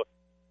everything. So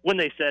when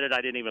they said it,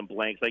 I didn't even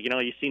blink. It's like,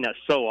 you've seen that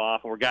so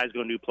often where guys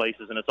go new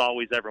places and it's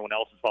always everyone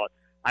else's fault.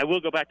 I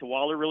will go back to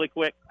Waller really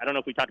quick. I don't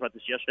know if we talked about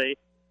this yesterday.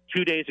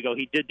 2 days ago,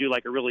 he did do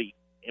like a really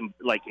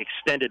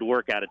extended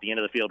workout at the end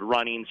of the field,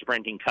 running,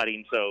 sprinting,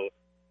 cutting. So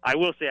I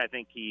will say I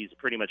think he's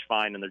pretty much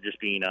fine and they're just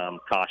being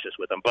cautious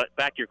with him. But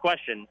back to your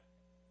question,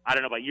 I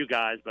don't know about you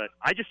guys, but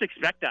I just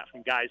expect that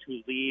from guys who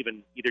leave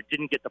and either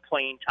didn't get the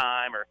playing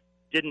time or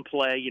didn't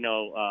play,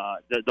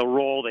 the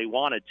role they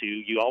wanted to.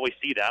 You always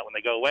see that when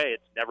they go away.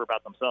 It's never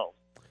about themselves.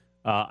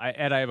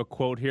 Ed, I have a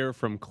quote here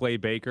from Clay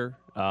Baker.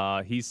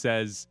 He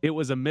says, "It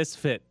was a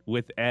misfit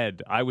with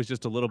Ed. I was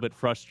just a little bit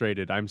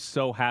frustrated. I'm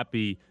so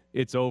happy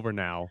it's over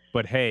now.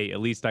 But hey,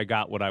 at least I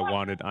got what I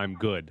wanted. I'm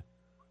good."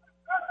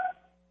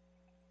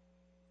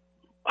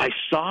 I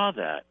saw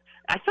that.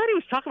 I thought he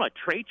was talking about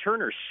Trey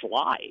Turner's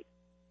slide.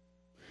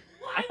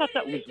 I thought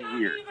that was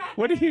weird.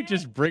 What are you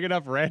just bringing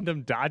up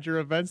random Dodger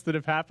events that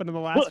have happened in the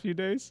last few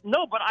days?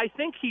 No, but I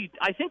think he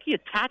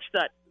attached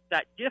that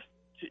GIF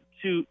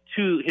to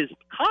his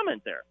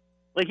comment there.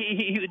 Like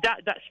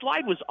that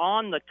slide was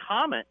on the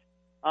comment.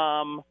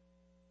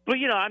 But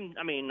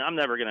I'm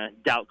never gonna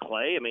doubt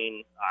Clay. I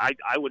mean,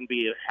 I wouldn't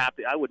be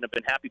happy. I wouldn't have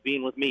been happy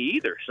being with me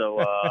either.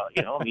 So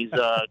he's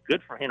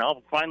good for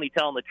finally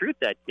telling the truth.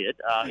 That kid.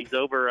 He's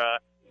over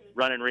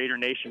running Raider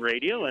Nation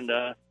Radio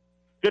and.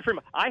 Good for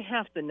him. I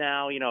have to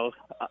now,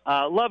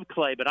 love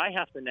Clay, but I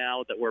have to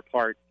now that we're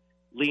apart,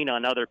 lean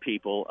on other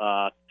people.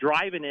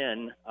 Driving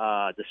in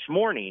this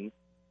morning,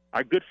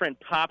 our good friend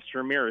Pops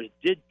Ramirez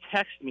did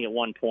text me at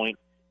one point,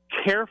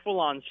 careful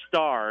on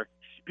Star,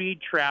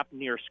 speed trap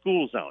near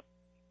school zone.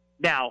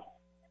 Now,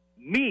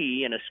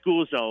 me in a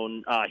school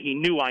zone, he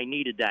knew I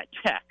needed that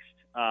text.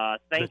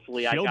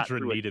 Thankfully, I got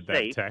through it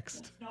safe. That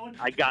text.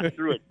 I got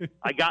through it.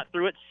 I got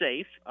through it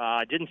safe.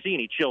 I didn't see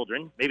any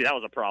children. Maybe that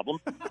was a problem.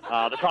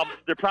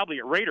 They're probably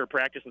at Raider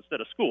practice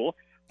instead of school.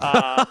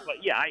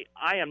 But yeah,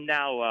 I am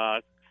now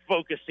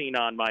focusing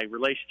on my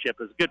relationship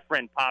as a good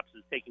friend. Pops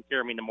is taking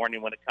care of me in the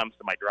morning when it comes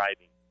to my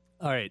driving.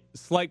 All right,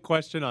 slight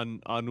question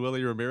on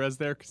Willie Ramirez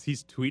there because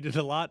he's tweeted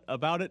a lot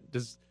about it.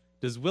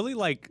 Does Willie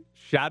like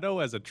shadow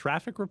as a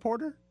traffic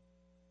reporter?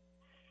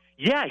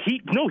 Yeah,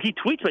 he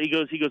tweets, but he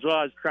goes, well,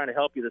 I was trying to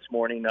help you this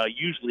morning.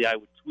 Usually I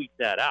would tweet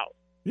that out.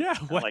 Yeah.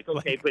 I'm like,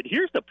 okay, but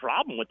here's the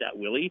problem with that,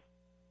 Willie.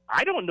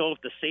 I don't know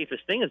if the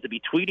safest thing is to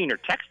be tweeting or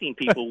texting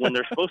people when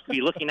they're supposed to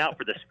be looking out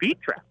for the speed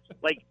traps.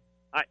 Like,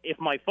 if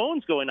my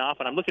phone's going off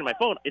and I'm looking at my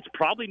phone, it's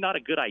probably not a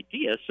good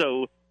idea.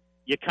 So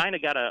you kind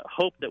of got to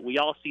hope that we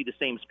all see the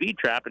same speed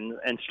trap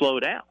and slow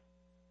down.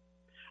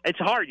 It's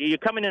hard. You're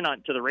coming in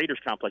to the Raiders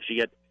complex.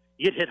 You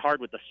get hit hard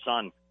with the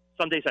sun.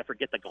 Some days I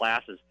forget the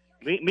glasses.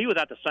 Me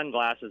without the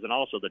sunglasses and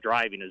also the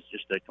driving is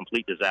just a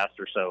complete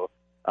disaster. So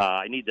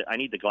I need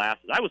the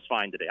glasses. I was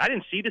fine today. I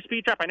didn't see the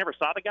speed trap. I never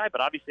saw the guy,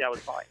 but obviously I was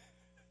fine.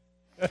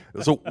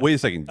 So wait a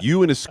second.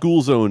 You in a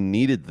school zone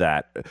needed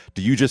that.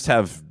 Do you just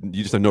have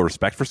no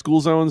respect for school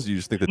zones? You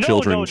just think the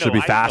children should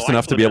be fast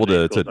enough to be able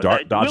to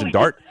dodge and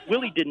dart?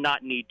 Willie did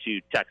not need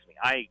to text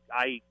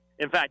me.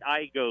 In fact,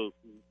 I go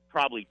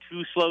probably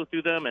too slow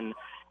through them, and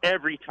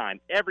every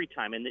time,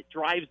 and it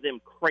drives them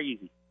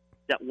crazy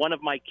that one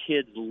of my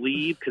kids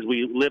leave because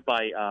we live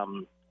by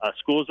a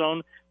school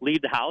zone.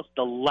 Leave the house.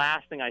 The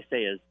last thing I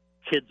say is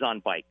kids on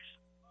bikes.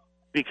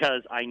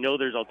 Because I know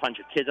there's a bunch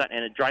of kids on,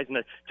 and it drives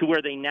them to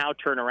where they now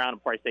turn around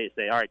before I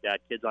say, all right, Dad,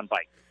 kids on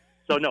bikes.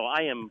 So, no,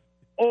 I am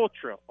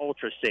ultra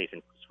safe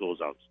in school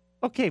zones.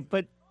 Okay,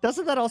 but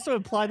doesn't that also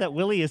imply that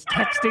Willie is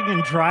texting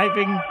and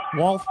driving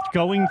while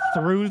going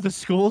through the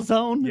school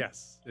zone?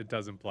 Yes, it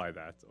does imply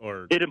that.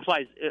 Or it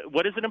implies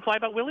what does it imply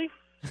about Willie?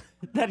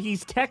 That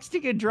he's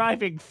texting and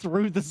driving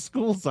through the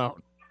school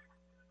zone.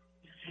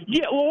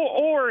 Yeah,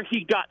 or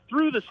he got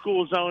through the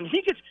school zone.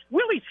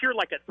 Willie's here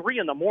like at 3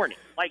 a.m.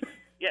 Like,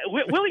 yeah,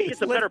 Willie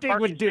gets a better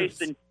parking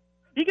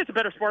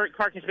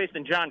space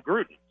than John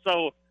Gruden.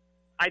 So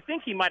I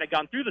think he might have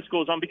gone through the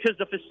school zone because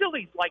the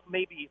facility's like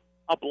maybe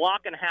a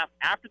block and a half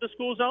after the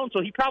school zone.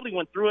 So he probably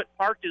went through it,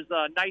 parked his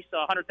nice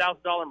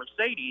 $100,000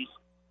 Mercedes,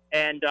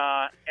 and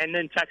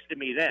then texted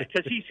me then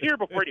because he's here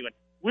before anyone.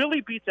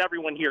 Willie beats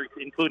everyone here,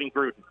 including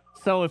Gruden.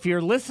 So if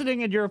you're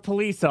listening and you're a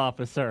police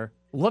officer,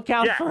 look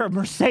out for a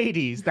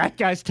Mercedes. That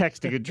guy's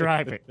texting and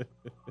driving.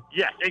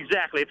 Yes,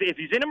 exactly. If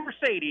he's in a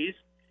Mercedes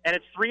and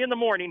it's 3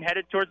 a.m.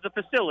 headed towards the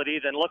facility,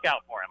 then look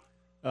out for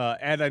him.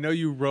 Ed, I know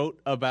you wrote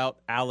about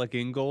Alec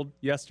Ingold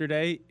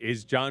yesterday.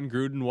 Is John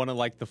Gruden one of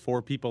like the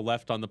 4 people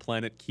left on the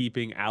planet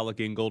keeping Alec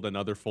Ingold and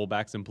other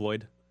fullbacks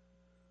employed?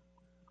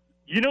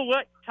 You know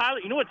what, Tyler?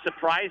 You know what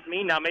surprised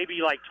me? Now maybe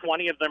like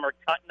 20 of them are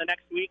cut in the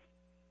next week.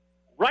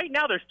 Right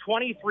now there's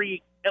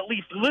 23 at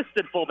least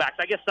listed fullbacks.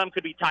 I guess some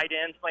could be tight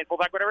ends, playing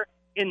fullback, whatever,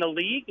 in the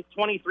league,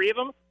 23 of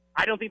them.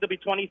 I don't think there'll be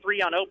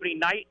 23 on opening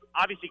night.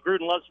 Obviously,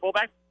 Gruden loves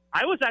fullbacks.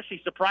 I was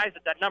actually surprised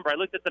at that number. I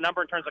looked at the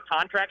number in terms of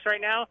contracts right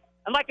now.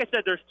 And like I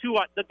said, there's 2.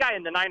 The guy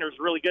in the Niners is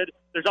really good.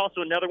 There's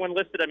also another one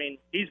listed. I mean,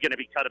 he's going to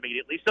be cut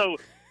immediately. So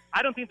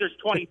I don't think there's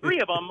 23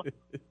 of them.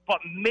 But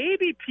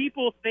maybe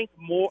people think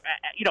more.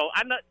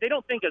 They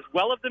don't think as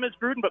well of them as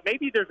Gruden. But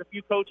maybe there's a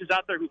few coaches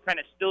out there who kind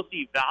of still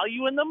see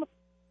value in them.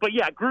 But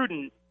yeah,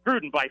 Gruden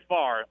by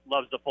far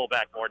loves the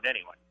fullback more than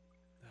anyone.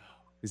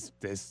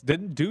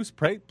 Didn't Deuce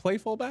play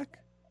fullback?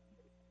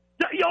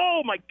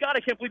 Oh, my God, I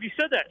can't believe you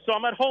said that. So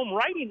I'm at home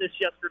writing this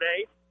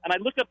yesterday, and I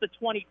look up the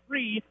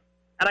 23,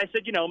 and I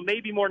said,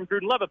 maybe more than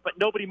Gruden love it, but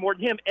nobody more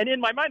than him. And in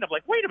my mind, I'm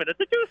like, wait a minute,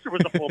 the Deucer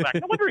was a fullback.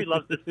 No wonder he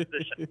loves this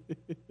position.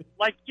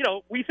 Like,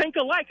 we think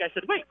alike. I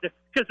said, wait,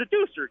 because the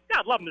Deucer,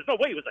 God love him, there's no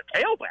way he was a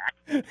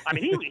tailback. I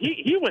mean,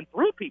 he went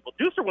through people.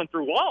 Deucer went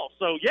through walls.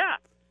 So, yeah,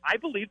 I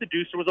believe the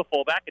Deucer was a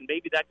fullback, and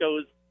maybe that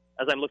goes,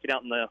 as I'm looking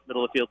out in the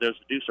middle of the field, there's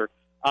the Deucer.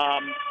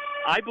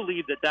 I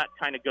believe that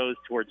kind of goes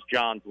towards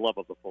John's love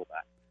of the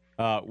fullback.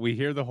 We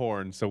hear the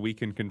horn, so we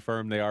can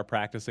confirm they are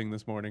practicing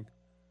this morning.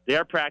 They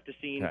are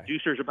practicing. Okay.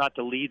 Deucer's about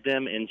to lead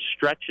them in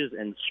stretches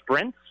and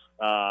sprints.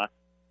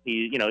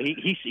 He's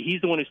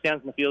the one who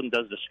stands in the field and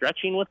does the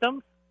stretching with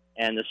them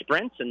and the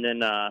sprints, and then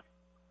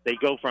they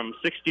go from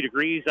 60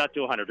 degrees out to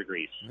 100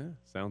 degrees. Yeah,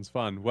 sounds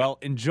fun. Well,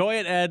 enjoy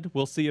it, Ed.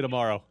 We'll see you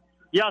tomorrow.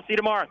 Yeah, I'll see you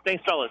tomorrow.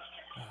 Thanks, fellas.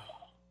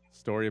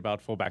 Story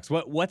about fullbacks.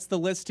 What's the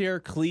list here?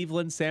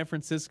 Cleveland, San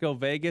Francisco,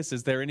 Vegas. Are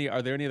there any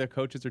other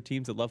coaches or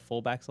teams that love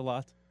fullbacks a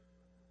lot?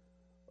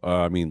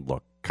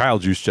 Look, Kyle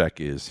Juszczyk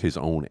is his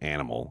own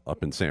animal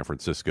up in San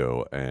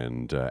Francisco,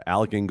 and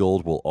Alec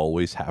Ingold will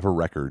always have a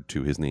record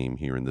to his name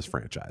here in this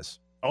franchise.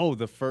 Oh,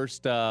 the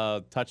first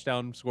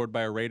touchdown scored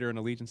by a Raider in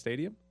Allegiant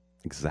Stadium?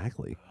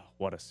 Exactly.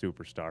 What a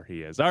superstar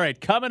he is. All right,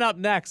 coming up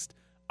next,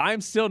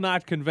 I'm still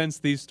not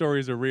convinced these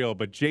stories are real,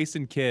 but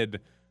Jason Kidd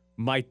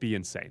might be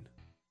insane.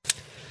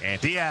 And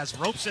Diaz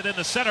ropes it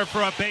into center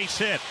for a base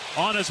hit.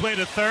 On his way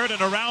to third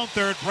and around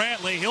third,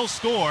 Brantley. He'll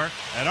score.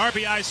 An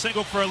RBI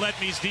single for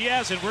Aledmys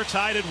Diaz, and we're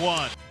tied at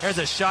 1. There's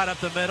a shot up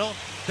the middle.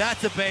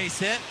 That's a base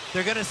hit.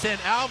 They're going to send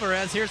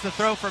Alvarez. Here's the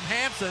throw from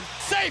Hampson.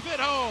 Safe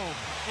at home.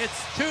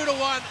 It's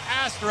 2-1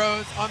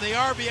 Astros on the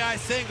RBI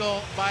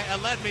single by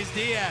Aledmys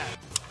Diaz.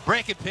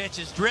 Breaking pitch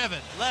is driven.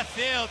 Left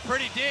field,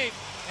 pretty deep,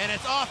 and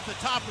it's off the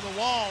top of the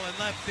wall in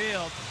left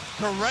field.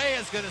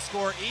 Correa's going to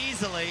score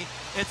easily.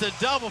 It's a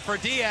double for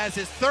Diaz,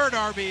 his third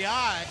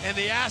RBI, and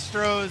the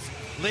Astros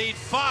lead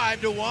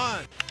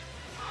 5-1.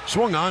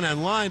 Swung on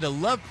and lined to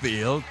left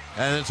field,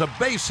 and it's a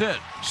base hit.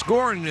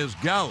 Scoring is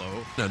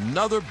Gallo.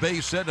 Another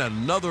base hit,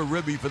 another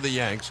ribby for the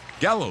Yanks.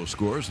 Gallo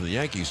scores, and the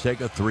Yankees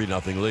take a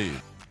 3-0 lead.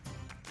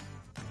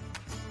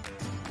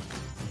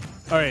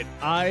 All right,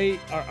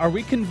 are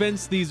we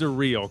convinced these are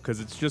real? Because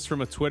it's just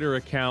from a Twitter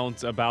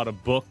account about a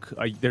book.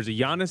 There's a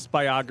Giannis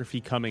biography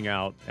coming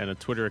out, and a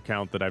Twitter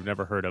account that I've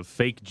never heard of,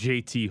 Fake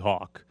JT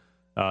Hawk,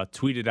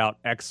 tweeted out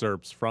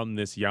excerpts from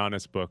this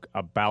Giannis book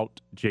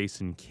about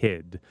Jason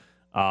Kidd.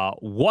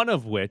 One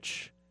of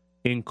which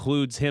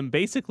includes him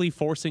basically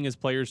forcing his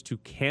players to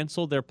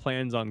cancel their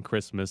plans on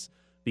Christmas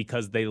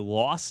because they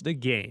lost a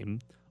game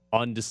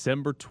on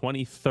December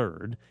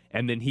 23rd.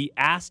 And then he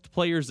asked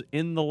players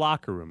in the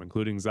locker room,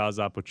 including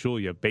Zaza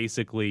Pachulia,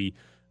 basically,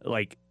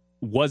 like,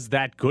 was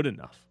that good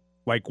enough?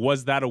 Like,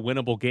 was that a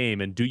winnable game?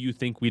 And do you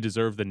think we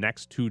deserve the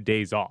next 2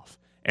 days off?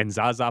 And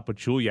Zaza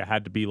Pachulia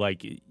had to be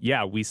like,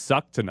 yeah, we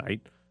suck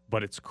tonight,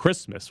 but it's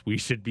Christmas. We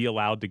should be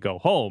allowed to go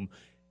home.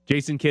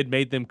 Jason Kidd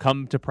made them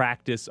come to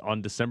practice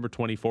on December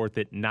 24th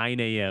at 9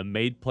 a.m.,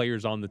 made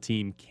players on the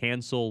team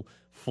cancel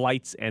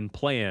flights and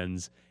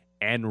plans,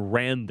 and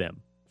ran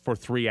them for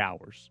 3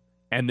 hours,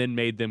 and then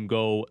made them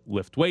go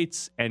lift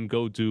weights and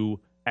go do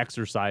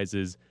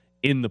exercises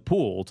in the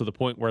pool, to the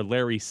point where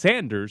Larry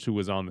Sanders, who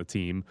was on the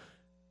team,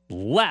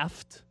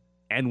 left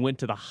and went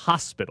to the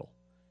hospital.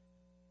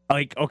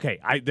 Like, okay,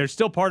 there's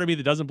still part of me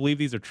that doesn't believe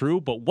these are true,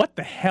 but what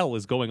the hell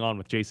is going on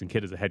with Jason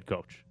Kidd as a head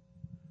coach?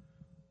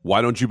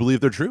 Why don't you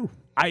believe they're true?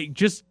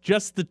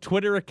 Just the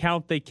Twitter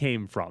account they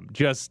came from.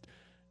 Just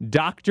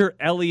Dr.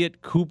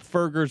 Elliot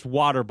Koopferger's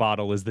water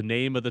bottle is the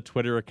name of the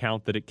Twitter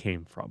account that it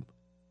came from.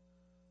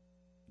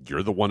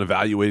 You're the one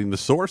evaluating the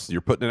source.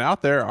 You're putting it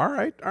out there. All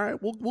right,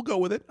 we'll go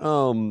with it.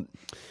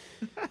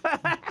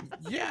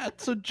 Yeah.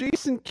 So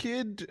Jason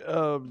Kidd,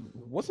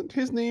 wasn't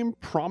his name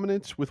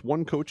prominent with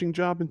one coaching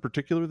job in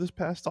particular this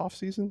past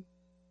offseason?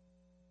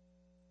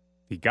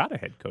 He got a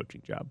head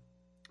coaching job.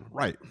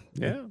 Right.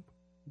 Yeah.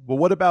 Well,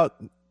 what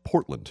about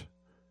Portland?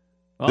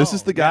 This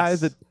is the guy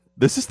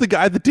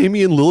that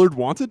Damian Lillard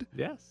wanted?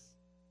 Yes.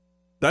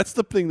 That's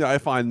the thing that I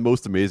find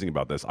most amazing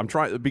about this. I'm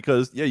trying,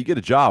 because, yeah, you get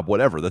a job,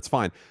 whatever, that's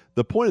fine.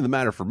 The point of the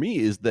matter for me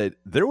is that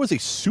there was a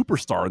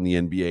superstar in the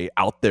NBA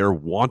out there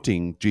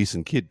wanting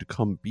Jason Kidd to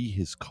come be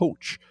his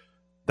coach.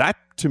 That,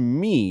 to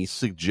me,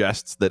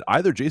 suggests that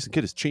either Jason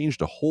Kidd has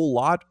changed a whole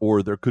lot,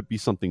 or there could be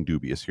something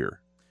dubious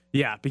here.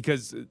 Yeah,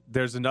 because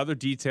there's another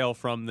detail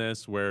from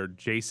this where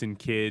Jason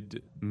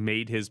Kidd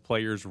made his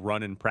players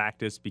run in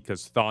practice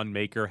because Thon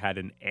Maker had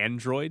an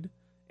Android,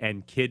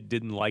 and Kidd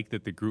didn't like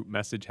that the group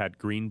message had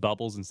green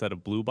bubbles instead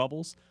of blue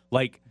bubbles.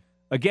 Like,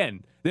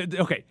 again,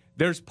 okay,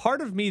 there's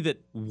part of me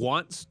that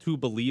wants to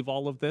believe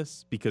all of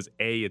this because,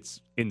 A,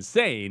 it's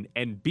insane,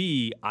 and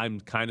B,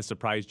 I'm kind of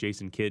surprised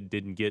Jason Kidd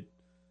didn't get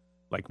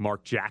like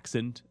Mark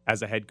Jackson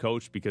as a head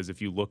coach, because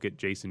if you look at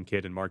Jason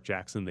Kidd and Mark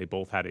Jackson, they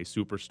both had a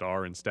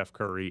superstar in Steph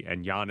Curry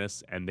and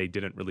Giannis, and they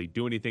didn't really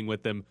do anything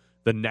with them.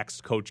 The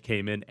next coach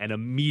came in and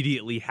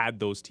immediately had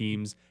those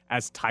teams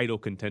as title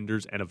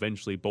contenders and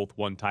eventually both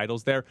won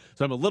titles there.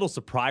 So I'm a little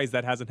surprised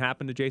that hasn't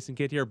happened to Jason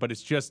Kidd here, but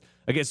it's just,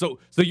 again, so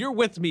you're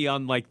with me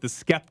on like the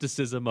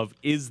skepticism of,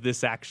 is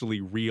this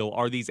actually real?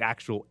 Are these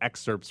actual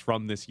excerpts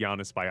from this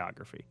Giannis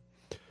biography?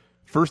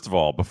 First of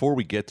all, before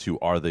we get to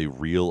are they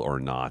real or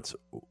not,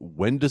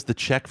 when does the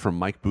check from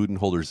Mike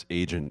Budenholzer's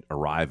agent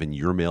arrive in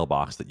your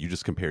mailbox that you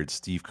just compared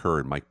Steve Kerr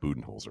and Mike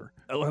Budenholzer?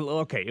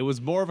 Okay, it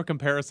was more of a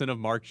comparison of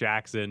Mark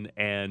Jackson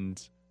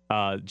and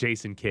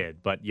Jason Kidd,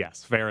 but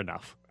yes, fair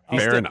enough.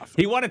 Fair enough.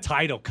 He won a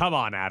title. Come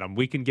on, Adam.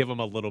 We can give him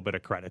a little bit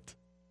of credit.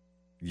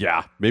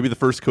 Yeah, maybe the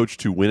first coach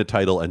to win a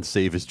title and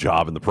save his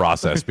job in the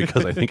process,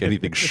 because I think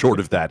anything short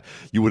of that,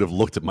 you would have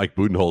looked at Mike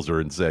Budenholzer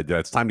and said, yeah,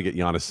 it's time to get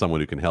Giannis someone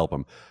who can help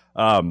him.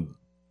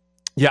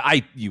 You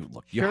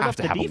have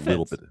to have a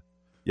little bit.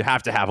 You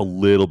have to have a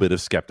little bit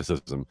of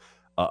skepticism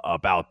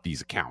about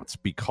these accounts,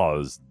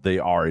 because they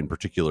are, in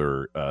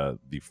particular,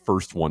 the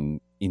first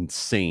one,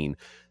 insane.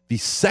 The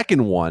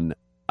second one,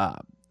 I'm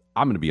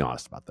going to be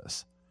honest about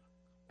this.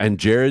 And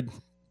Jared,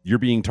 you're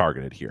being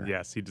targeted here.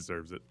 Yes, he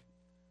deserves it.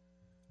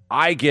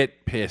 I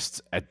get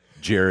pissed at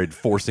Jared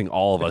forcing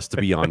all of us to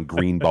be on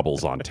green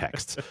bubbles on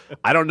text.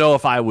 I don't know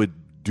if I would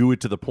do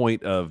it to the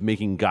point of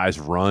making guys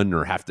run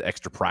or have to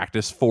extra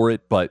practice for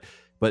it, but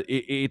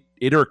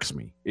it irks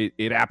me.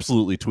 It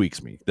absolutely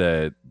tweaks me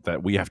that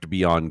we have to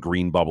be on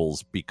green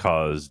bubbles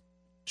because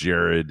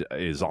Jared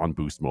is on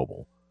Boost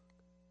Mobile.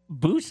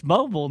 Boost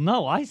Mobile?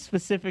 No, I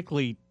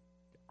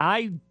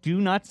do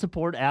not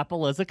support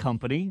Apple as a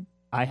company.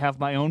 I have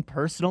my own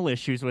personal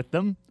issues with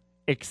them,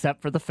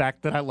 except for the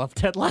fact that I love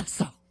Ted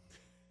Lasso.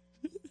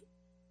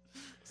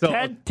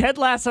 So Ted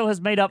Lasso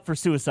has made up for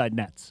Suicide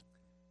Nets.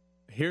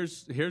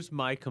 Here's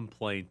my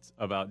complaint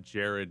about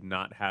Jared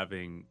not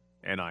having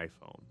an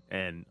iPhone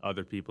and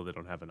other people that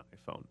don't have an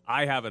iPhone.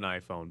 I have an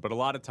iPhone, but a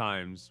lot of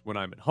times when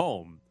I'm at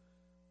home,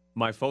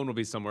 my phone will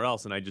be somewhere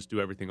else and I just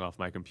do everything off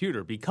my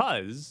computer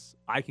because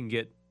I can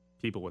get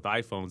people with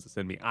iPhones that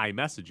send me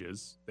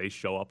iMessages. They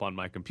show up on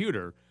my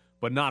computer,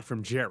 but not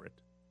from Jared.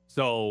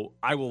 So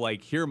I will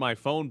hear my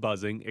phone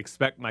buzzing,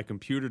 expect my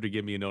computer to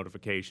give me a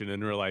notification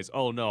and realize,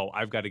 oh no,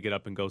 I've got to get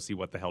up and go see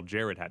what the hell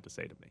Jared had to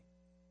say to me.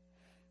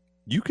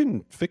 You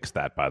can fix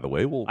that, by the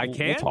way. We'll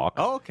talk.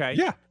 Oh, okay.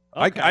 Yeah.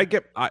 Okay.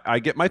 I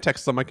get my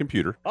texts on my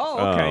computer.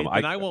 Oh, okay.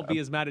 Then I won't be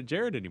as mad at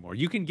Jared anymore.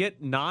 You can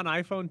get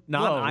non-iPhone,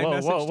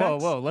 non-iMessage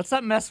texts. Whoa. Let's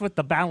not mess with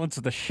the balance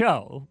of the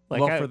show.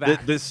 For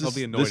that, this I'll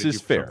be annoyed is at you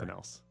fair. For something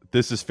else.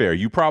 This is fair.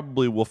 You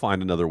probably will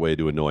find another way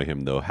to annoy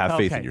him, though. Have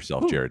faith in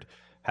yourself, Jared.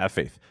 Have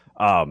faith.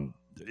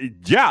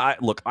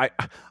 Look,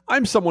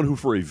 I'm someone who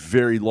for a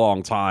very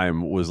long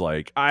time was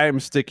like, I'm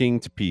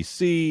sticking to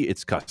PC.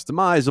 It's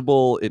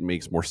customizable. It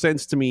makes more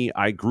sense to me.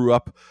 I grew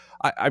up.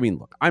 I mean,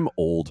 look, I'm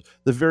old.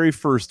 The very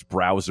first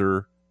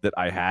browser that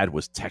I had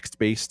was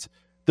text-based.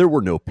 There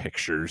were no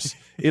pictures.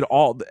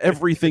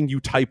 Everything you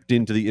typed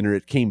into the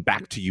internet came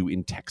back to you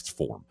in text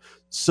form.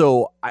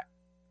 So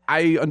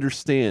I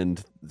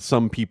understand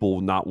some people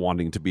not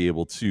wanting to be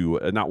able to,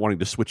 not wanting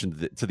to switch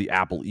into the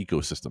Apple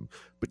ecosystem.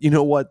 But you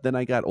know what? Then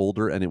I got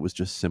older and it was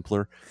just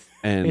simpler,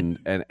 and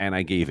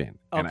I gave in.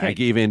 And I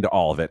gave in to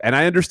all of it. And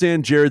I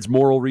understand Jared's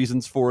moral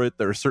reasons for it.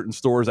 There are certain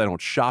stores I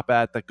don't shop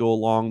at that go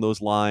along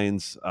those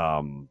lines.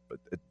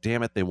 But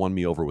damn it, they won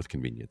me over with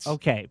convenience.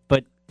 Okay,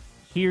 but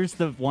here's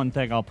the one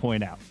thing I'll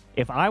point out.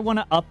 If I want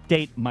to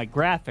update my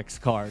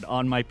graphics card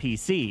on my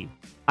PC,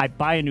 I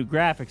buy a new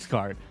graphics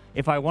card.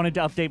 If I wanted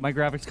to update my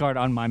graphics card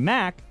on my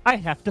Mac, I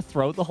have to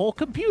throw the whole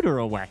computer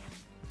away.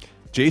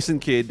 Jason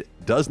Kidd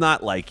does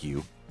not like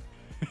you.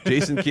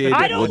 Jason Kidd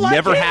would like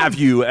never him. have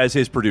you as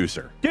his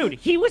producer. Dude,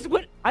 he was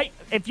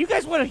if you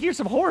guys want to hear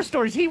some horror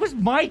stories, he was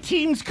my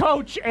team's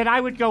coach, and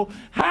I would go,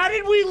 how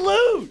did we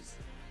lose?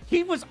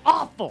 He was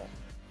awful.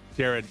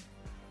 Jared,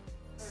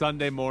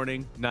 Sunday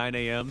morning, 9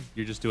 a.m.,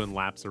 you're just doing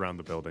laps around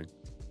the building.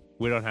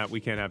 We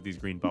can't have these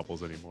green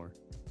bubbles anymore.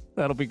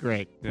 That'll be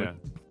great. Yeah.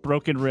 With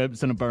broken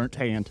ribs and a burnt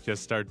hand.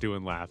 Just start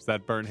doing laps.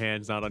 That burnt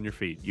hand's not on your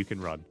feet. You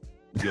can run.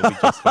 You'll be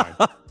just fine.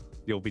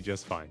 You'll be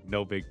just fine.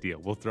 No big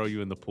deal. We'll throw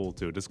you in the pool,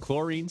 too. Does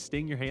chlorine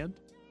sting your hand?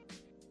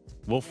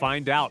 We'll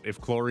find out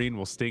if chlorine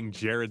will sting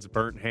Jared's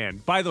burnt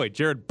hand. By the way,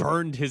 Jared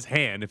burned his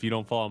hand, if you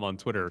don't follow him on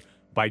Twitter,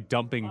 by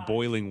dumping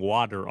boiling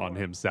water on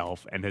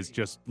himself and has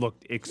just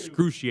looked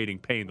excruciating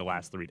pain the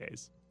last 3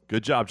 days.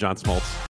 Good job, John Smoltz.